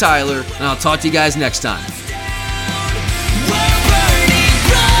 I'm Tyler, and I'll talk to you guys next time.